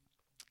story.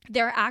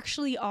 There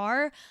actually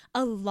are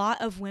a lot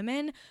of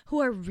women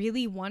who are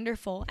really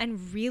wonderful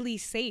and really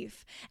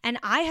safe. And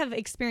I have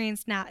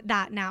experienced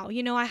that now.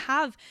 I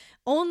have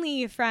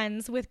only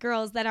friends with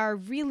girls that are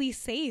really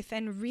safe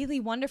and really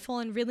wonderful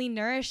and really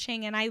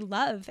nourishing and I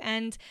love,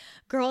 and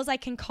girls I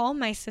can call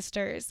my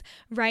sisters,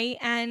 right?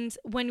 And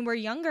when we're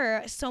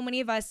younger, so many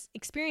of us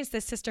experience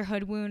this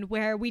sisterhood wound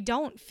where we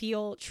don't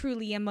feel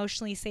truly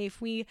emotionally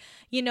safe. We,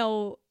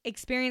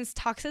 experience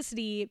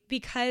toxicity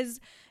because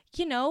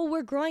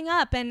we're growing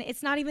up, and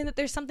it's not even that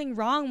there's something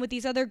wrong with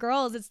these other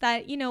girls. It's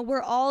that,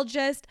 we're all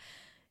just,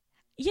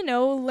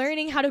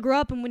 learning how to grow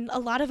up, and when a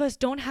lot of us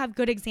don't have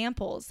good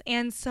examples.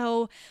 And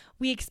so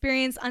we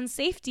experience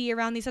unsafety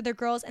around these other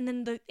girls. And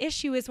then the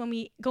issue is when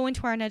we go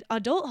into our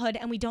adulthood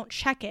and we don't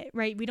check it,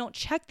 right? We don't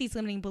check these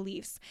limiting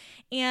beliefs.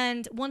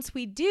 And once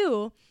we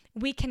do,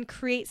 we can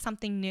create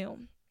something new.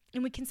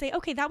 And we can say,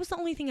 okay, that was the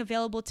only thing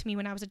available to me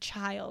when I was a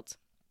child.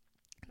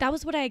 That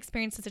was what I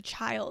experienced as a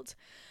child.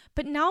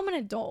 But now I'm an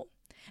adult.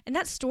 And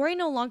that story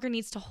no longer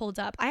needs to hold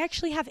up. I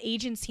actually have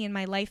agency in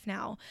my life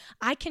now.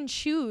 I can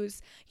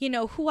choose,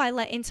 who I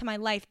let into my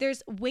life.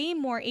 There's way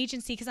more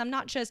agency because I'm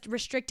not just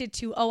restricted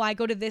to, I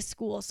go to this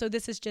school, so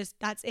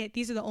that's it.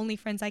 These are the only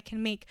friends I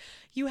can make.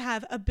 You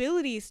have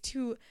abilities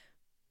to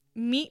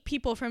meet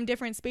people from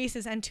different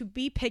spaces and to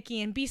be picky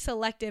and be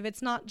selective.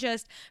 It's not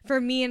just for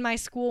me in my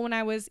school. When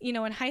I was, in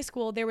high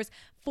school, there was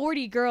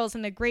 40 girls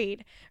in the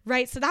grade,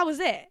 right? So that was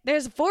it.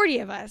 There's 40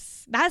 of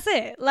us. That's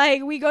it.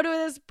 Like, we go to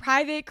this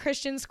private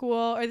Christian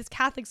school or this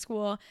Catholic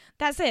school.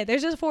 That's it.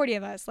 There's just 40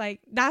 of us.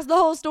 Like, that's the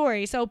whole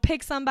story. So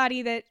pick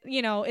somebody that,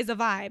 is a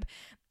vibe.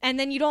 And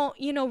then you don't,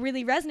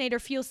 really resonate or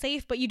feel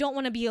safe, but you don't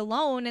want to be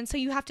alone. And so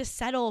you have to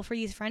settle for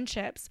these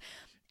friendships.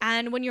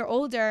 And when you're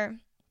older,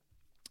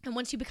 and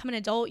once you become an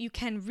adult, you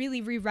can really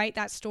rewrite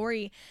that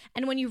story.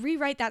 And when you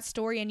rewrite that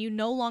story and you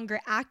no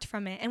longer act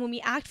from it, and when we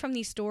act from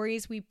these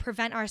stories, we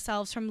prevent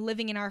ourselves from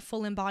living in our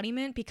full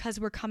embodiment because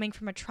we're coming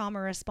from a trauma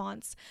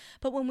response.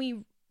 But when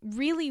we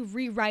really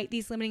rewrite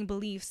these limiting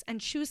beliefs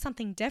and choose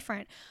something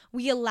different,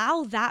 we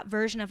allow that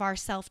version of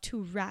ourselves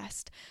to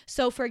rest.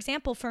 So for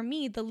example, for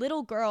me, the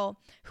little girl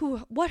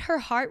what her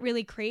heart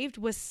really craved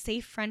was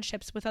safe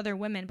friendships with other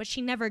women, but she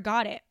never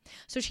got it.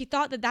 So she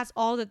thought that that's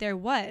all that there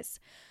was.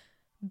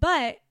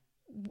 But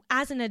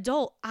as an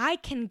adult, I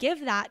can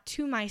give that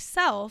to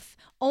myself,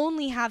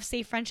 only have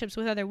safe friendships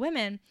with other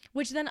women,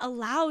 which then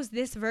allows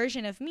this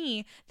version of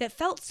me that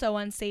felt so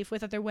unsafe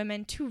with other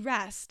women to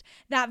rest.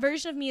 That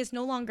version of me is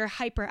no longer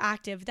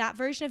hyperactive. That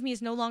version of me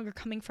is no longer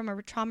coming from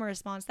a trauma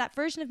response. That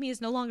version of me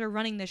is no longer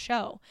running the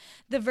show.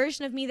 The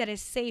version of me that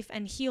is safe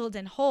and healed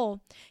and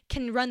whole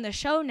can run the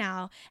show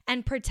now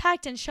and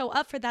protect and show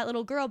up for that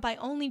little girl by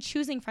only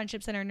choosing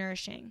friendships that are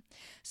nourishing.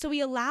 So we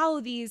allow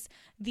these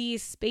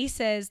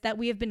spaces that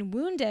we have been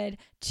wounded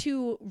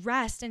to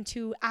rest and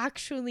to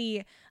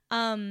actually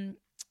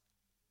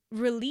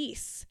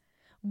release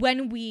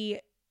when we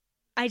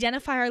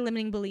identify our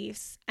limiting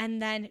beliefs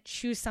and then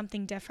choose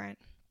something different.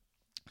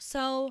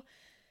 So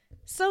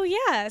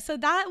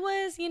that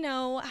was,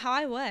 how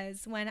I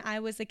was when I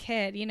was a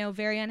kid,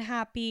 very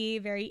unhappy,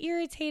 very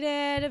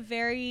irritated,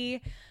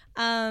 very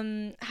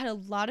had a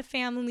lot of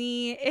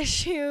family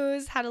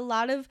issues, had a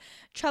lot of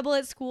trouble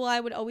at school. I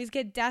would always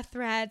get death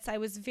threats. I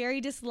was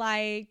very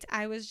disliked.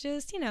 I was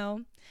just, it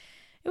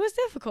was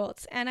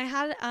difficult. And I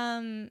had,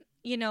 a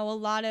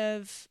lot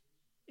of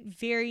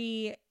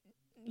very,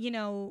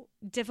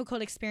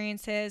 difficult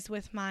experiences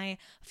with my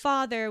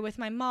father, with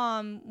my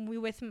mom,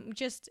 I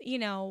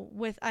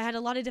had a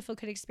lot of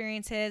difficult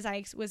experiences.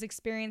 I was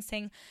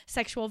experiencing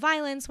sexual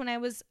violence when I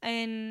was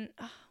in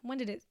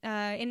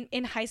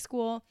high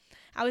school.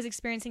 I was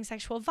experiencing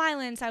sexual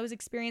violence. I was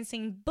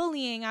experiencing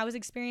bullying. I was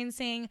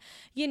experiencing,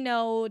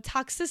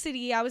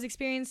 toxicity. I was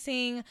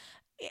experiencing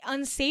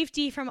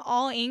unsafety from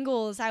all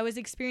angles. I was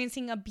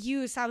experiencing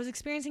abuse. I was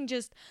experiencing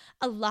just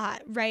a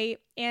lot, right?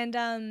 And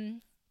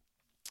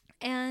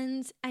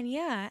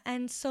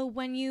so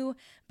when you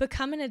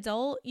become an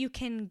adult, you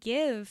can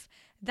give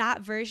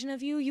that version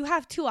of you. You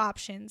have two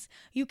options.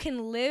 You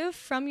can live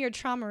from your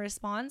trauma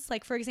response.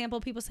 Like, for example,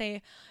 people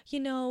say,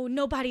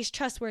 nobody's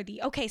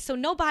trustworthy. Okay, so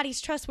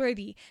nobody's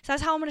trustworthy. So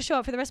that's how I'm going to show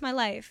up for the rest of my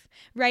life,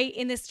 right?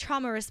 In this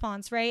trauma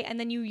response, right? And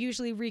then you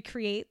usually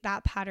recreate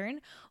that pattern.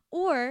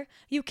 Or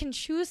you can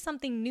choose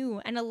something new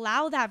and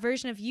allow that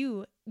version of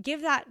you,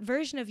 give that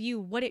version of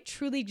you what it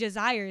truly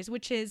desires,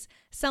 which is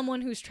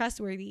someone who's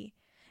trustworthy.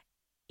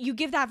 You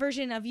give that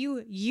version of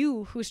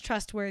you who's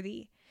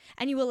trustworthy,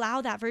 and you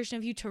allow that version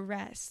of you to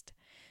rest.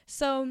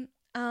 So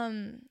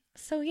that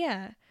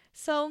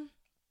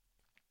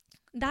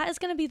is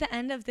going to be the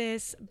end of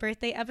this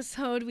birthday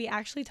episode. We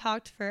actually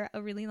talked for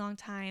a really long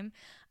time.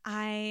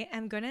 I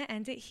am going to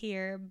end it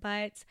here,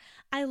 but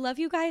I love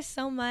you guys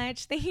so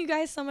much. Thank you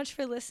guys so much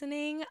for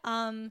listening.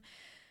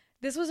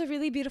 This was a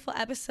really beautiful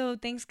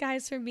episode. Thanks,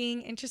 guys, for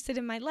being interested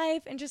in my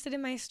life, interested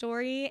in my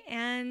story,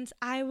 and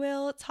I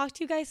will talk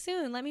to you guys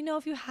soon. Let me know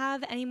if you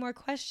have any more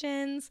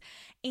questions,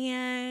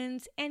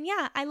 and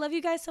yeah, I love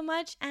you guys so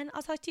much, and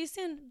I'll talk to you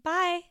soon.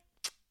 Bye.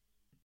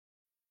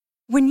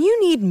 When you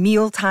need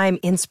mealtime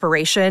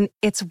inspiration,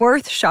 it's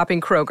worth shopping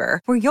Kroger,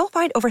 where you'll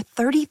find over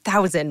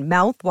 30,000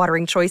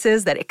 mouth-watering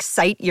choices that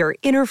excite your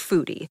inner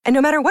foodie. And no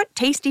matter what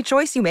tasty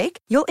choice you make,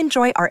 you'll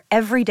enjoy our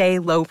everyday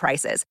low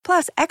prices,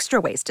 plus extra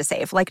ways to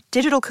save, like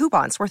digital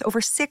coupons worth over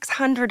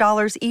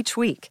 $600 each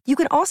week. You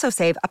can also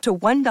save up to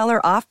 $1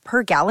 off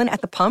per gallon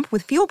at the pump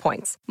with fuel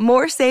points.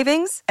 More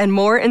savings and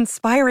more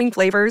inspiring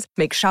flavors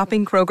make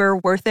shopping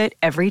Kroger worth it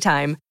every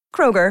time.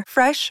 Kroger,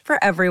 fresh for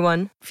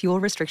everyone. Fuel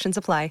restrictions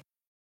apply.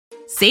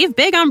 Save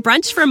big on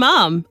brunch for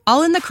mom,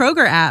 all in the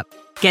Kroger app.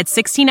 Get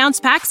 16-ounce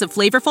packs of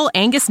flavorful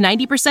Angus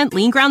 90%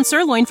 lean ground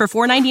sirloin for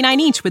 $4.99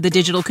 each with a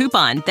digital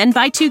coupon. Then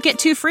buy 2, get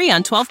 2 free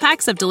on 12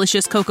 packs of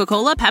delicious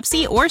Coca-Cola,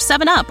 Pepsi, or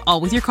 7-Up, all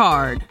with your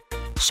card.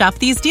 Shop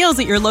these deals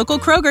at your local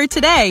Kroger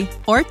today,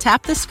 or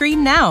tap the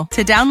screen now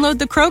to download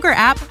the Kroger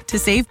app to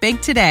save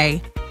big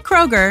today.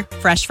 Kroger,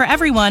 fresh for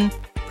everyone.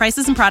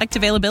 Prices and product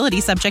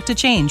availability subject to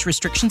change.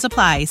 Restrictions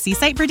apply. See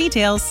site for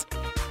details.